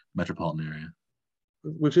metropolitan area,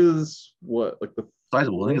 which is what the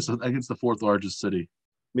sizable. I think it's the fourth largest city.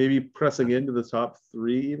 Maybe pressing into the top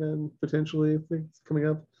three, even potentially if it's coming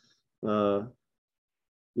up.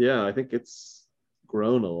 Yeah, I think it's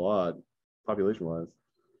grown a lot population-wise.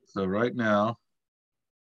 So right now.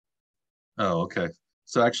 Oh, okay.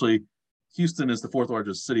 So actually, Houston is the fourth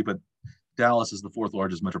largest city, but Dallas is the fourth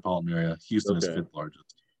largest metropolitan area. Houston is fifth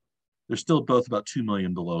largest. They're still both about 2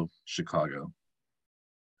 million below Chicago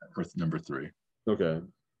for number 3. Okay.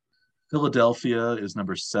 Philadelphia is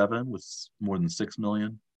number 7 with more than 6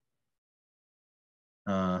 million.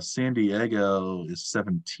 San Diego is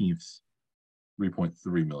 17th,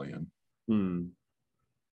 3.3 million.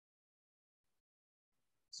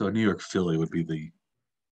 So New York, Philly would be the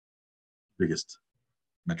biggest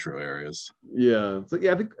metro areas. Yeah. So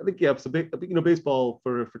yeah, I think so baseball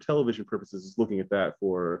for television purposes is looking at that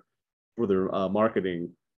for their marketing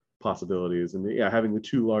possibilities, and having the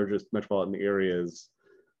 2 largest metropolitan areas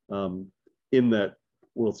in that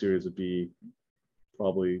World Series would be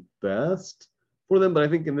probably best for them. But I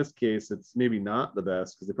think in this case, it's maybe not the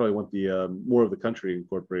best because they probably want the more of the country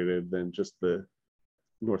incorporated than just the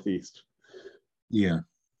Northeast. Yeah.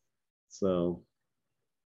 So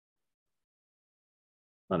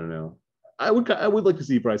I don't know. I would like to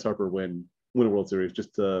see Bryce Harper win a World Series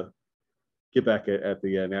just to get back at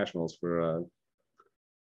the Nationals for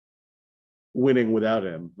winning without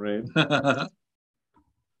him, right?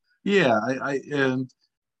 Yeah, I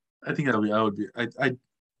think I would be.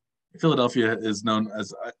 Philadelphia is known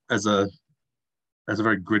as a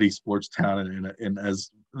very gritty sports town, and as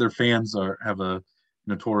their fans have a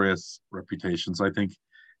notorious reputation. So I think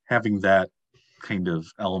having that kind of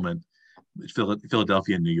element,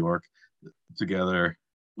 Philadelphia and New York together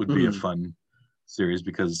would be a fun series,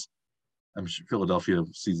 because I'm sure Philadelphia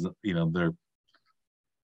sees, they're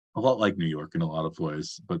a lot like New York in a lot of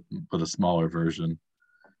ways, but a smaller version.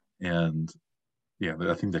 And yeah,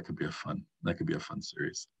 I think that could be a fun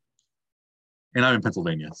series. And I'm in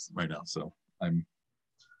Pennsylvania right now, so I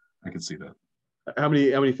can see that. How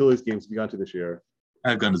many Phillies games have you gone to this year?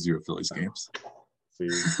 I've gone to 0 Phillies games. See,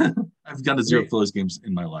 I've gone to 0 Phillies games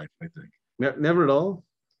in my life, I think. Never at all?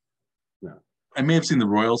 No. I may have seen the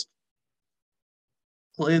Royals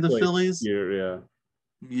play the Phillies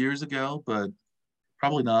years ago, but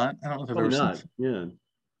probably not. I don't know if I've ever seen. Yeah.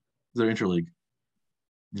 They're interleague.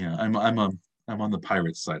 Yeah, I'm on the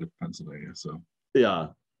Pirates side of Pennsylvania, so. Yeah.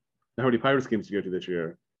 How many Pirates games did you go to this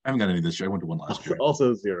year? I haven't got any this year. I went to one last year.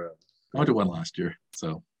 Also 0. I went to one last year,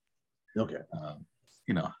 so. Okay.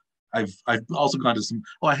 I've also gone to some.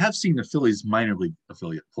 Oh, I have seen the Phillies minor league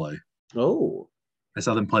affiliate play. Oh. I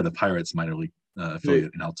saw them play the Pirates minor league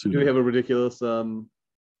affiliate in Altoona. Do they have a ridiculous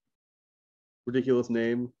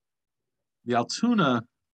name? The Altoona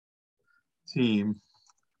team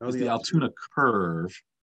is the Altoona Curve.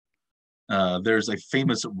 There's a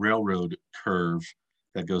famous railroad curve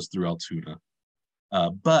that goes through Altoona.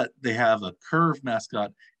 But they have a curve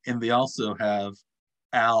mascot, and they also have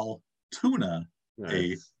Al Tuna,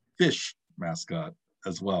 a fish mascot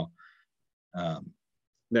as well.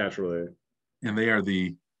 Naturally. And they are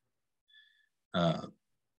the AA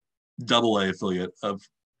affiliate of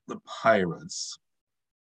the Pirates.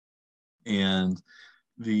 And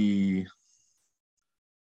the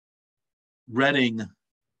Reading,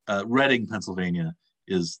 Pennsylvania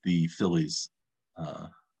is the Phillies AA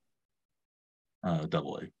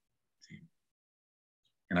team.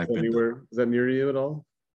 and I've been there. Is that near you at all?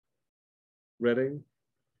 Reading?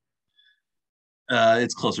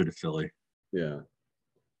 It's closer to Philly. Yeah.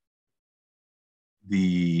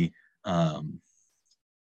 The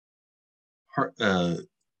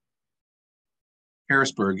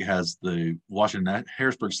Harrisburg has the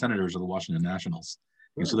Harrisburg Senators are the Washington Nationals.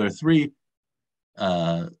 And so there are 3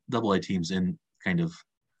 AA teams in kind of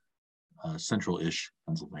central-ish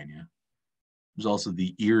Pennsylvania. There's also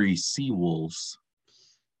the Erie Seawolves,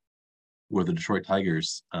 where the Detroit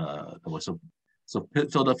Tigers. So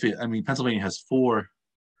Philadelphia. I mean, Pennsylvania has 4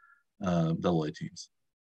 AA teams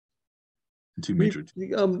and 2 major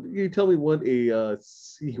teams. Can you tell me what a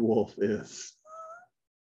sea wolf is?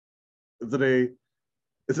 Is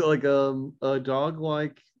it like a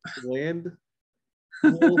dog-like land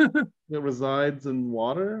wolf that resides in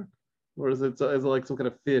water, or is it like some kind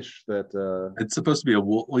of fish that? It's supposed to be a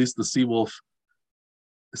wolf. At least the sea wolf.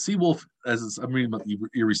 Sea wolf, I'm reading about the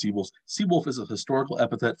Erie sea wolves. Sea wolf is a historical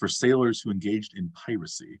epithet for sailors who engaged in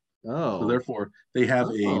piracy. Oh. So therefore, they have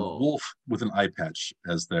a wolf with an eye patch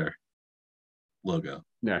as their logo.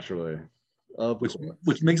 Naturally.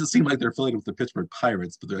 Which makes it seem like they're affiliated with the Pittsburgh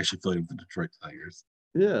Pirates, but they're actually affiliated with the Detroit Tigers.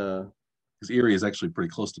 Yeah. Because Erie is actually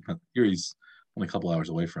pretty close to Erie's only a couple hours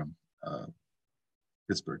away from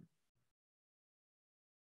Pittsburgh.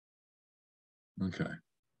 Okay.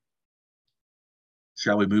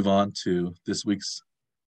 Shall we move on to this week's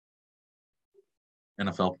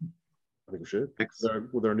NFL? I think we should. Picks?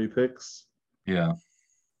 With our new picks. Yeah.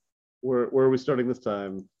 Where are we starting this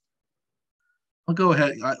time? I'll go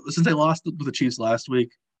ahead. Since I lost with the Chiefs last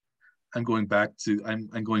week, I'm going back to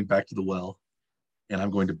the well, and I'm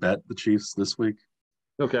going to bet the Chiefs this week.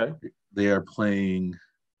 Okay. They are playing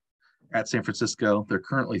at San Francisco. They're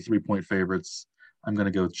currently 3-point favorites. I'm going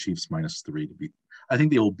to go Chiefs -3 to beat. I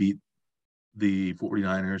think they will beat the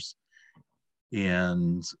 49ers,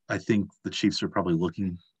 and I think the Chiefs are probably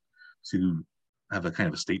looking to have a kind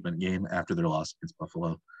of a statement game after their loss against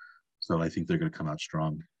Buffalo. So I think they're going to come out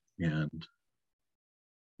strong, and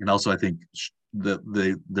also I think that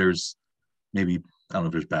there's maybe, I don't know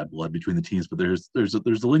if there's bad blood between the teams, but there's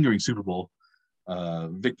the lingering Super Bowl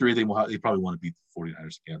victory. They probably want to beat the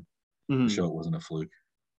 49ers again to show it wasn't a fluke.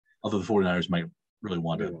 Although the 49ers might really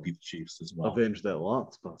want to beat the Chiefs as well. Avenge that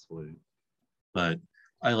loss, possibly. But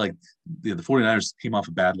I like the 49ers came off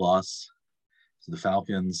a bad loss to the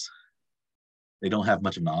Falcons. They don't have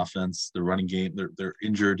much of an offense. Their running game, they're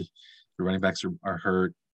injured. The running backs are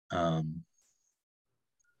hurt. I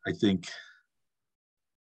think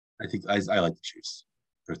I like the Chiefs.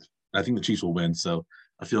 I think the Chiefs will win. So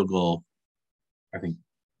a field goal, I think,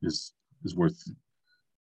 is worth.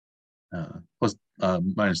 Plus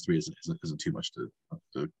 -3 isn't too much to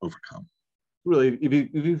overcome. Really, if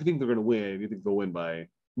you think they're going to win, you think they'll win by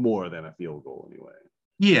more than a field goal anyway.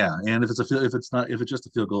 Yeah, and if it's just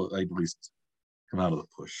a field goal, I'd at least come out of the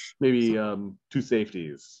push. Maybe 2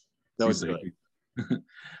 safeties. That was good.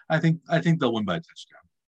 I think they'll win by a touchdown.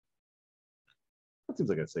 That seems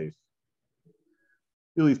like a safe,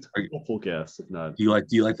 at least hopeful guess. If not, do you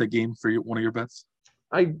like that game for one of your bets?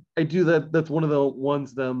 I do that. That's one of the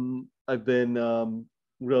ones I've been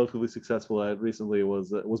relatively successful at recently.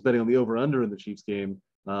 Was betting on the over/under in the Chiefs game.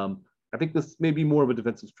 I think this may be more of a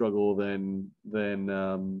defensive struggle than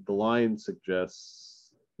the line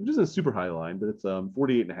suggests, which isn't a super high line, but it's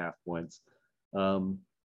 48.5 points. I'm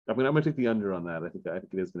gonna take the under on that. I think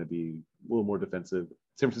it is going to be a little more defensive.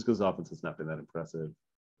 San Francisco's offense has not been that impressive.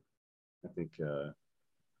 I think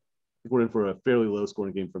we're in for a fairly low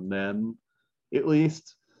scoring game from them, at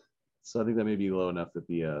least. So I think that may be low enough that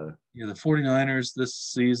the 49ers this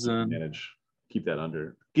season manage keep that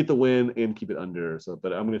under, get the win and keep it under. So,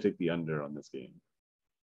 but I'm going to take the under on this game.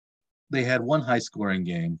 They had one high scoring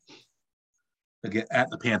game at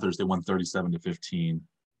the Panthers. They won 37-15.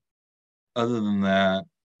 Other than that,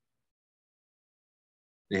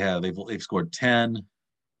 they've scored 10,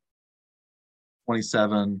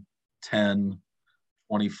 27, 10,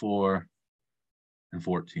 24, and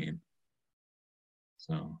 14.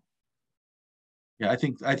 So, yeah, I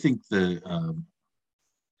think the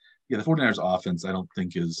 49ers offense I don't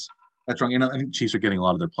think is that strong. And I think Chiefs are getting a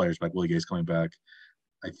lot of their players back. Willie Gay's coming back.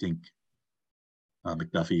 I think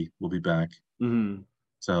McDuffie will be back. Mm-hmm.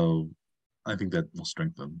 So I think that will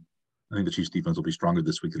strengthen. I think the Chiefs defense will be stronger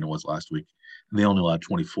this week than it was last week. And they only allowed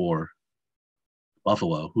 24.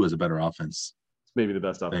 Buffalo, who has a better offense. It's maybe the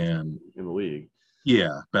best offense in the league.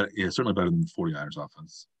 Yeah, but certainly better than the 49ers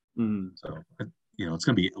offense. Mm-hmm. So, it's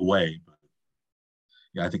going to be away. But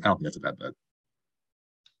yeah, I don't think that's a bad bet.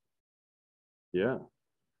 Yeah.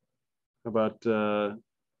 How about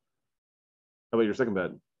your second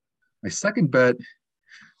bet? My second bet,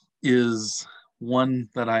 is one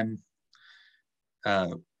that I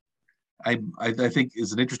think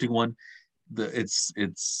is an interesting one. It's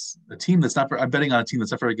a team that's not. I'm betting on a team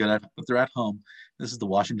that's not very good, but they're at home. This is the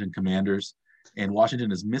Washington Commanders, and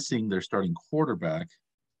Washington is missing their starting quarterback,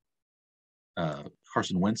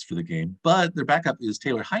 Carson Wentz, for the game. But their backup is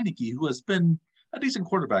Taylor Heineke, who has been a decent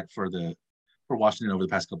quarterback for Washington over the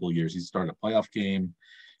past couple of years. He started a playoff game.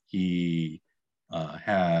 He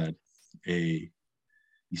he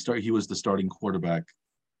was the starting quarterback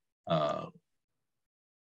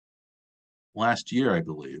last year, I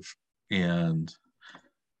believe, and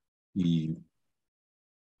he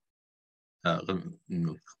let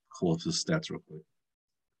me pull up his stats real quick.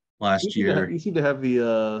 Last year, he seemed to have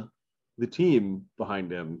the team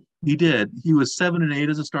behind him. He did. He was 7-8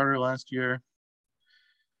 as a starter last year.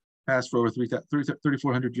 Passed for over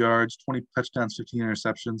 3,400 yards, 20 touchdowns, 15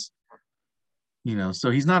 interceptions.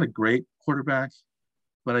 So he's not a great quarterback,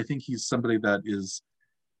 but I think he's somebody that is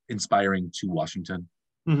inspiring to Washington,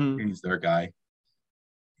 and he's their guy.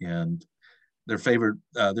 And they're favored.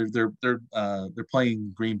 They're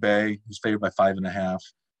playing Green Bay, who's favored by 5.5.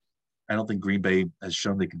 I don't think Green Bay has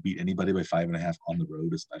shown they can beat anybody by 5.5 on the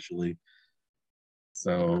road, especially.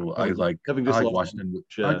 So I like Washington.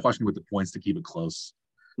 I like Washington with the points to keep it close.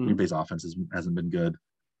 Green Bay's offense hasn't been good.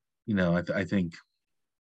 I think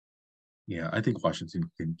Washington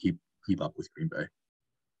can keep up with Green Bay.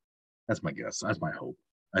 That's my guess. That's my hope.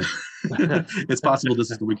 It's possible this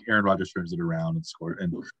is the week Aaron Rodgers turns it around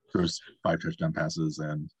and throws 5 touchdown passes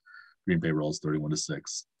and Green Bay rolls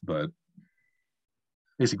 31-6. But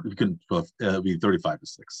basically, we couldn't. It'd be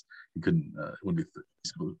 35-6. You couldn't. It wouldn't be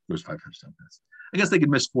those 5 touchdown passes. I guess they could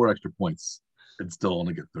miss 4 extra points and still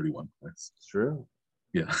only get 31 points. It's true.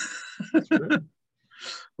 Yeah. That's true.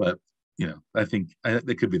 But I think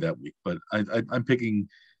it could be that week. But I'm picking.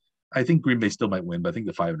 I think Green Bay still might win, but I think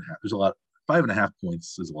the 5.5. There's a lot. 5.5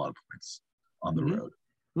 points is a lot of points on the road.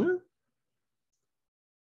 Yeah.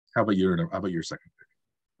 How about your second pick?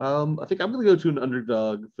 I think I'm going to go to an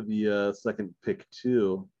underdog for the second pick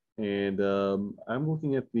too, and I'm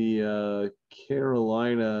looking at the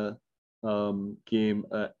Carolina game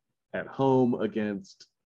at home against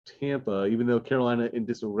Tampa. Even though Carolina in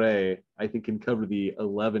disarray, I think can cover the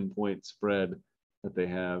 11-point spread that they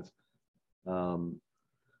have.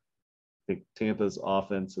 I think Tampa's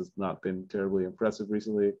offense has not been terribly impressive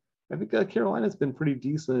recently. I think Carolina's been pretty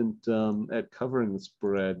decent at covering the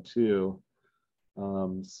spread too.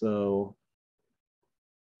 It's a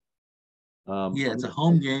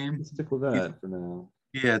home game. Stick with that for now.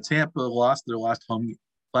 Yeah, Tampa lost their last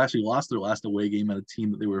away game at a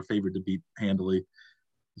team that they were favored to beat handily,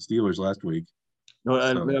 the Steelers, last week. No,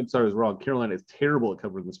 I'm sorry, I was wrong. Carolina is terrible at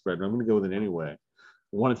covering the spread. I'm going to go with it anyway.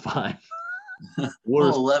 1-5.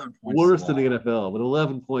 Worse, 11 points worse than the NFL, but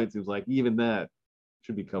 11 points seems like even that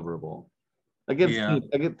should be coverable. Against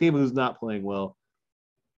Tampa, who's not playing well,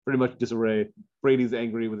 pretty much disarray. Brady's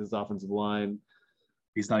angry with his offensive line.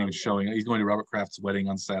 He's not even showing. He's going to Robert Kraft's wedding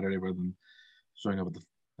on Saturday rather than showing up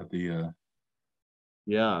at the.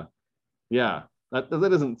 Yeah. That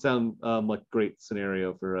doesn't sound like a great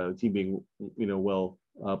scenario for a team being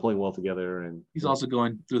playing well together. And he's also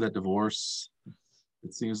going through that divorce.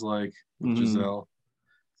 It seems like with Giselle.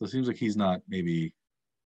 So it seems like he's not. Maybe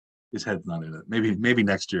his head's not in it. Maybe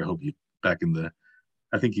next year he'll be back in the.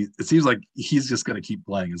 I think it seems like he's just going to keep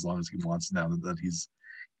playing as long as he wants now that he's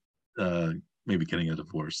maybe getting a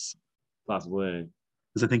divorce. Possibly.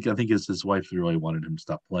 Because I think his wife really wanted him to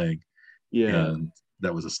stop playing. Yeah. And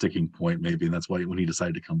that was a sticking point maybe. And that's why when he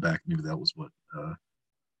decided to come back, maybe that was what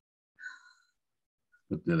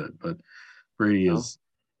did it. But Brady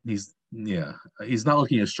he's not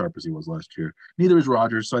looking as sharp as he was last year. Neither is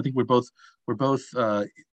Rodgers. So I think we're both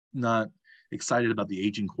not excited about the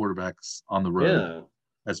aging quarterbacks on the road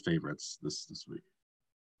as favorites this week.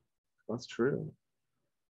 That's true.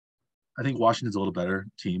 I think Washington's a little better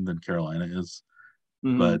team than Carolina is,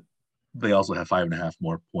 but they also have 5.5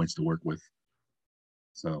 more points to work with.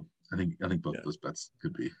 So I think both those bets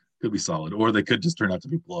could be solid, or they could just turn out to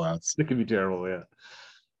be blowouts. It could be terrible, yeah.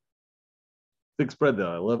 Big spread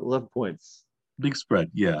though, 11 points. Big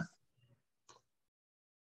spread, yeah.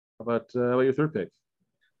 How about your third pick?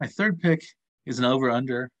 My third pick is an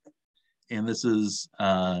over/under, and this is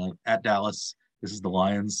at Dallas. This is the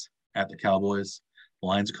Lions at the Cowboys. The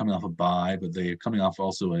Lions are coming off a bye, but they're coming off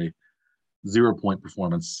also a 0-point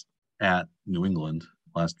performance at New England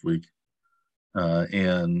last week or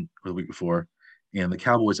the week before. And the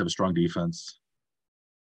Cowboys have a strong defense.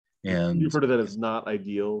 And you've heard of that as not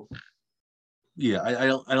ideal. Yeah, I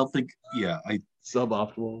don't think. Yeah,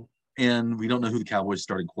 suboptimal. And we don't know who the Cowboys'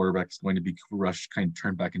 starting quarterback is going to be. Rush kind of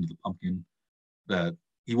turned back into the pumpkin that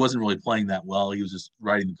he wasn't really playing that well. He was just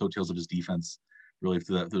riding the coattails of his defense, really,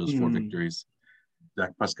 through those 4 victories.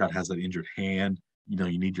 Dak Prescott has that injured hand.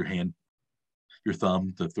 You need your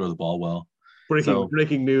thumb to throw the ball well.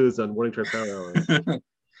 Breaking news on Morning Drive Power Hour.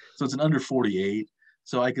 So it's an under 48.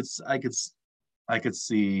 So I could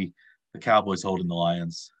see the Cowboys holding the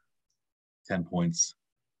Lions 10 points,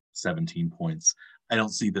 17 points. I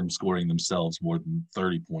don't see them scoring themselves more than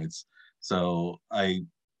 30 points. So I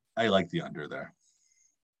like the under there.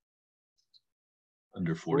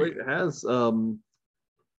 Under 40. Well, it has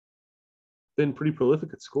been pretty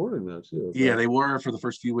prolific at scoring though too. Yeah, they were for the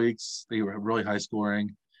first few weeks. They were really high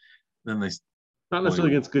scoring. Then they not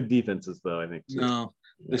necessarily against good defenses though, I think. Too. No.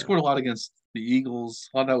 They scored a lot against the Eagles.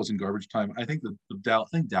 A lot of that was in garbage time. I think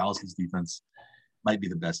Dallas's defense might be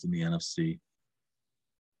the best in the NFC.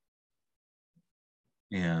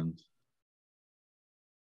 And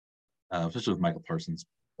especially with Michael Parsons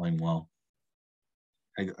playing well.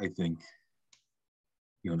 I think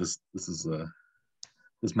this is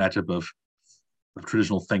this matchup of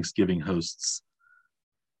traditional Thanksgiving hosts.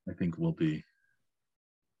 I think the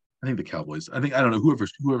Cowboys. I don't know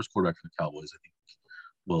whoever's quarterback for the Cowboys. I think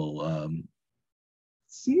will.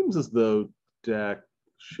 Seems as though Dak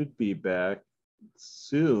should be back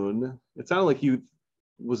soon. It sounded like he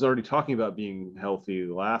was already talking about being healthy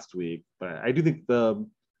last week, but I do think Dallas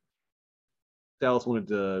wanted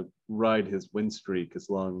to ride his win streak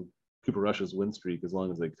Cooper Rush's win streak as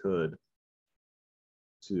long as they could.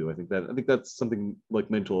 Too, I think that's something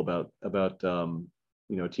like mental about a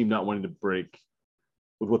team not wanting to break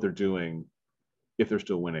with what they're doing if they're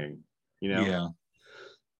still winning. Yeah.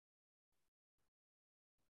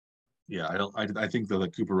 Yeah, I think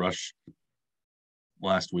the Cooper Rush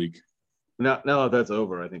last week. Now that's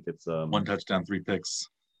over. I think it's 1 touchdown, 3 picks.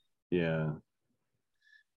 Yeah.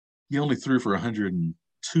 He only threw for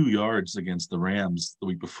 102 yards against the Rams the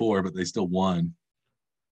week before, but they still won.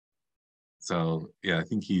 So yeah, I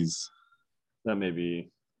think that may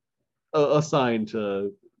be a sign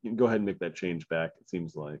to go ahead and make that change back. It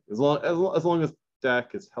seems like as long as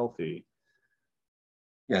Dak is healthy.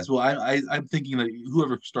 Yes, well, I'm thinking that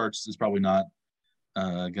whoever starts is probably not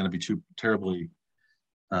going to be too terribly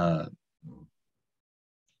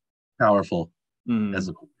powerful in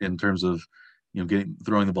terms of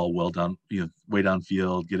throwing the ball well down, way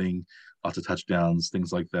downfield, getting lots of touchdowns,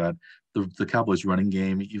 things like that. The Cowboys' running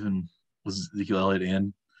game, even with Ezekiel Elliott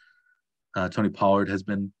and Tony Pollard, has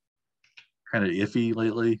been kind of iffy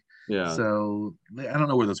lately. Yeah. So I don't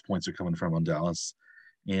know where those points are coming from on Dallas.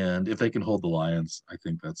 And if they can hold the Lions, I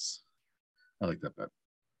think I like that bet.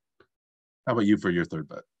 How about you for your third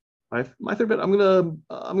bet? My third bet, I'm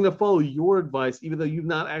gonna follow your advice, even though you've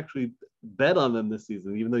not actually bet on them this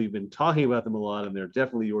season, even though you've been talking about them a lot, and they're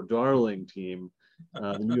definitely your darling team.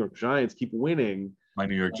 The New York Giants keep winning. My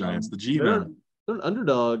New York Giants, the G-Men. They're an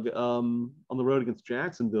underdog on the road against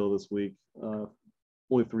Jacksonville this week.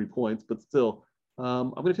 Only 3 points, but still,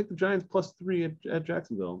 I'm going to take the Giants +3 at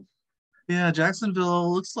Jacksonville. Yeah,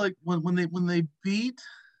 Jacksonville looks like when they beat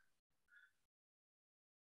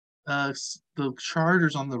the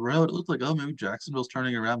Chargers on the road, it looked like maybe Jacksonville's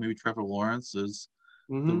turning around. Maybe Trevor Lawrence is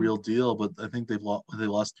the real deal, but I think they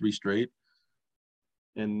lost 3 straight.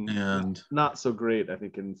 And not so great, I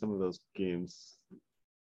think, in some of those games.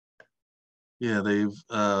 Yeah, they've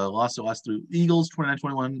lost the last 3. Eagles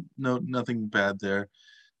 29-21, nothing bad there.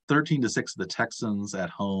 13-6 of the Texans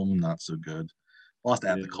at home, not so good. Lost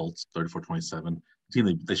at the Colts 34-27.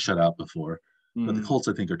 Team they shut out before, but the Colts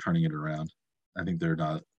I think are turning it around. I think they're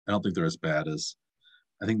not. I don't think they're as bad as.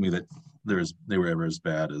 I think maybe that they were ever as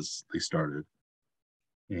bad as they started.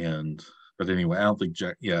 But anyway, I don't think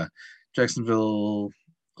Jacksonville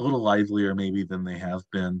a little livelier maybe than they have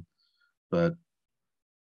been, but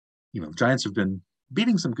the Giants have been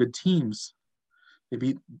beating some good teams. They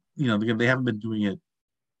beat, they haven't been doing it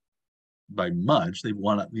by much. They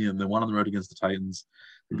won, they won on the road against the Titans.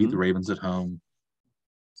 They beat the Ravens at home.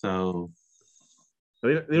 So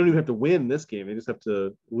they don't even have to win this game. They just have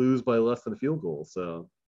to lose by less than a field goal. So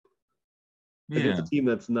against a team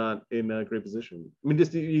that's not in a great position. I mean,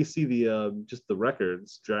 just you see just the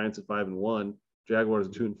records: Giants at 5-1, Jaguars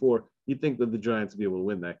at 2-4. You'd think that the Giants would be able to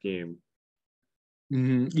win that game.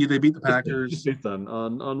 Yeah, they beat the Packers just based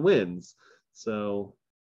on wins. So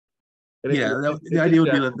the idea would be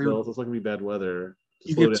that it's not going to be bad weather.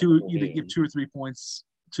 You give 2 or 3 points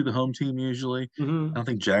to the home team usually. I don't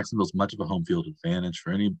think Jacksonville's much of a home field advantage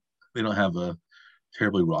for any. They don't have a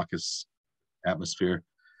terribly raucous atmosphere.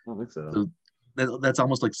 I don't think so. That's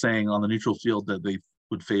almost like saying on the neutral field that they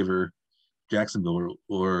would favor Jacksonville,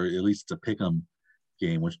 or at least a pick'em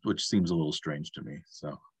game, which seems a little strange to me.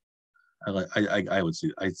 So I would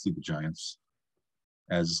see the Giants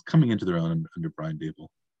as coming into their own under Brian Dable.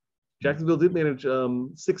 Jacksonville did manage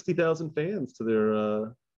 60,000 fans to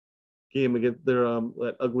their game against their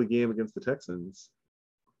that ugly game against the Texans.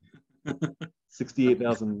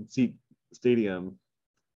 68,000 seat stadium,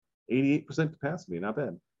 88% capacity, not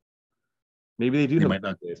bad. Maybe they do have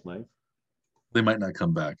a base, Mike. They might not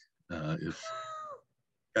come back if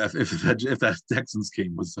that Texans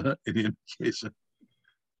game was any indication.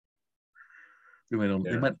 They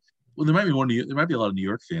might. Well, there might be more. There might be a lot of New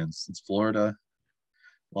York fans. It's Florida,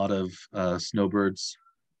 a lot of snowbirds,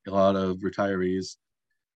 a lot of retirees.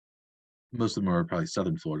 Most of them are probably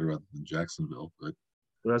Southern Florida rather than Jacksonville, but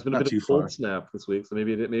there has been a bit of cold snap this week, so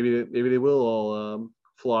maybe they will all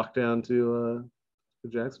flock down to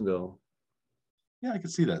Jacksonville. Yeah, I can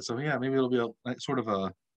see that. So yeah, maybe it'll be a sort of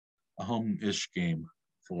a home-ish game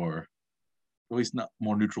for at least not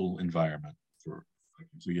more neutral environment for.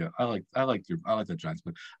 So yeah, I like that Giants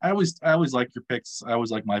pick. I always like your picks. I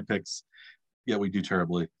always like my picks. Yeah, we do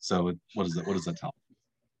terribly. So what does that tell me?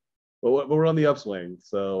 Well, we're on the upswing.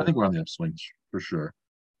 So I think we're on the upswing for sure.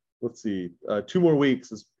 Let's see. 2 more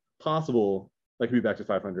weeks is possible. I could be back to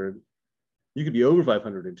 500. You could be over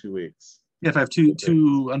 500 in 2 weeks. Yeah, if I have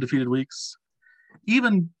two undefeated weeks,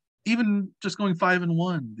 even just going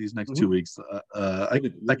 5-1 these next 2 weeks, I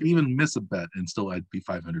could even miss a bet and still I'd be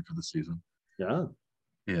 500 for the season. Yeah.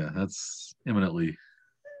 Yeah, that's imminently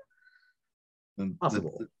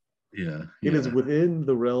possible. It is within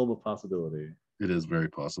the realm of possibility. It is very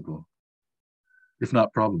possible, if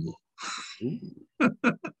not probable.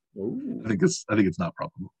 Ooh. I think it's not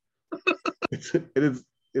probable.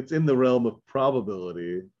 It's in the realm of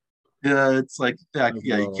probability. Yeah, it's like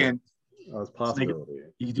you can't. Possibility.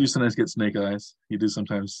 You do sometimes get snake eyes. You do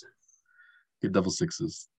sometimes get double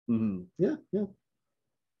sixes. Mm-hmm. Yeah.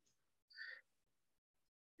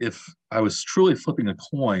 If I was truly flipping a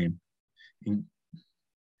coin, I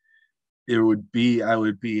would be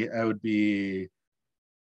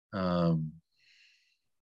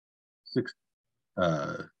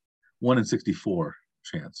 1 in 64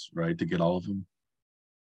 chance, right, to get all of them,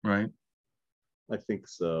 right? I think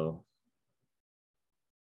so.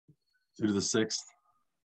 2 to the 6th.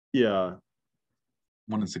 Yeah.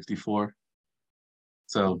 1 in 64.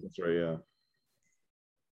 So that's right. Yeah.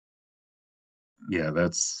 Yeah,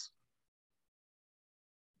 that's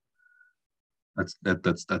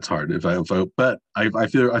hard. If I bet, I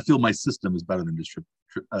feel my system is better than just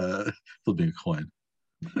flipping a coin.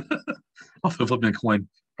 Although flipping a coin,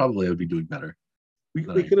 probably I would be doing better. We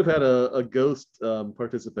could have had a ghost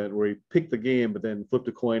participant where he picked the game, but then flipped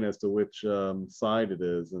a coin as to which side it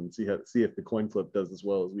is, and see if the coin flip does as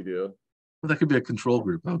well as we do. Well, that could be a control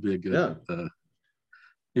group. That would be a good. Yeah.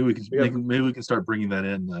 Maybe we can start bringing that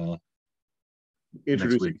in.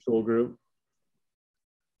 Introduce a control group.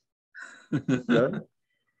 Yeah.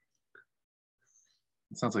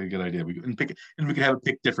 It sounds like a good idea. We can have it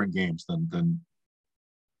pick different games than.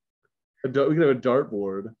 We could have a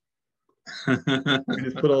dartboard. We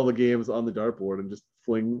just put all the games on the dartboard and just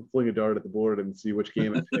fling a dart at the board and see which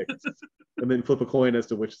game it picks, and then flip a coin as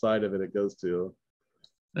to which side of it goes to.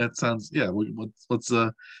 That sounds let's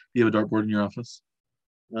you have a dartboard in your office?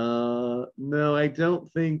 No, I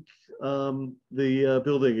don't think the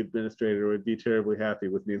building administrator would be terribly happy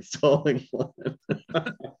with me installing one.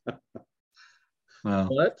 Wow.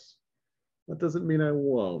 But that doesn't mean I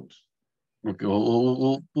won't. Okay,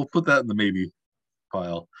 we'll put that in the maybe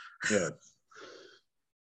pile. Yes.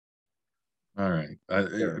 All right.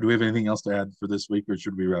 Do we have anything else to add for this week, or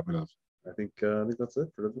should we wrap it up? I think that's it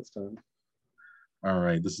for this time. All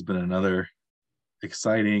right. This has been another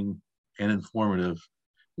exciting and informative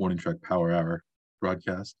Warning Track Power Hour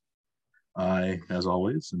broadcast. I, as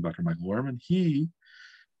always, am Dr. Michael Werman. He,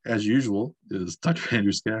 as usual, is Dr.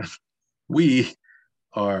 Andrew Scaff. We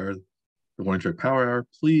are the Warning Track Power Hour.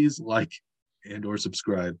 Please like and/or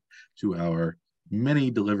subscribe to our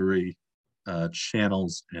many delivery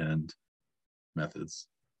channels and methods,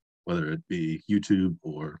 whether it be YouTube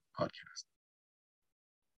or podcast.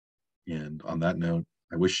 And on that note,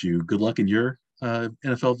 I wish you good luck in your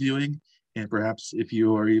NFL viewing, and perhaps if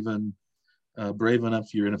you are even brave enough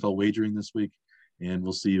for your NFL wagering this week. And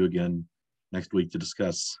we'll see you again next week to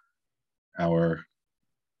discuss our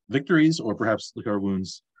victories or perhaps lick our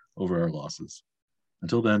wounds over our losses.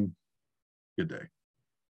 Until then, good day.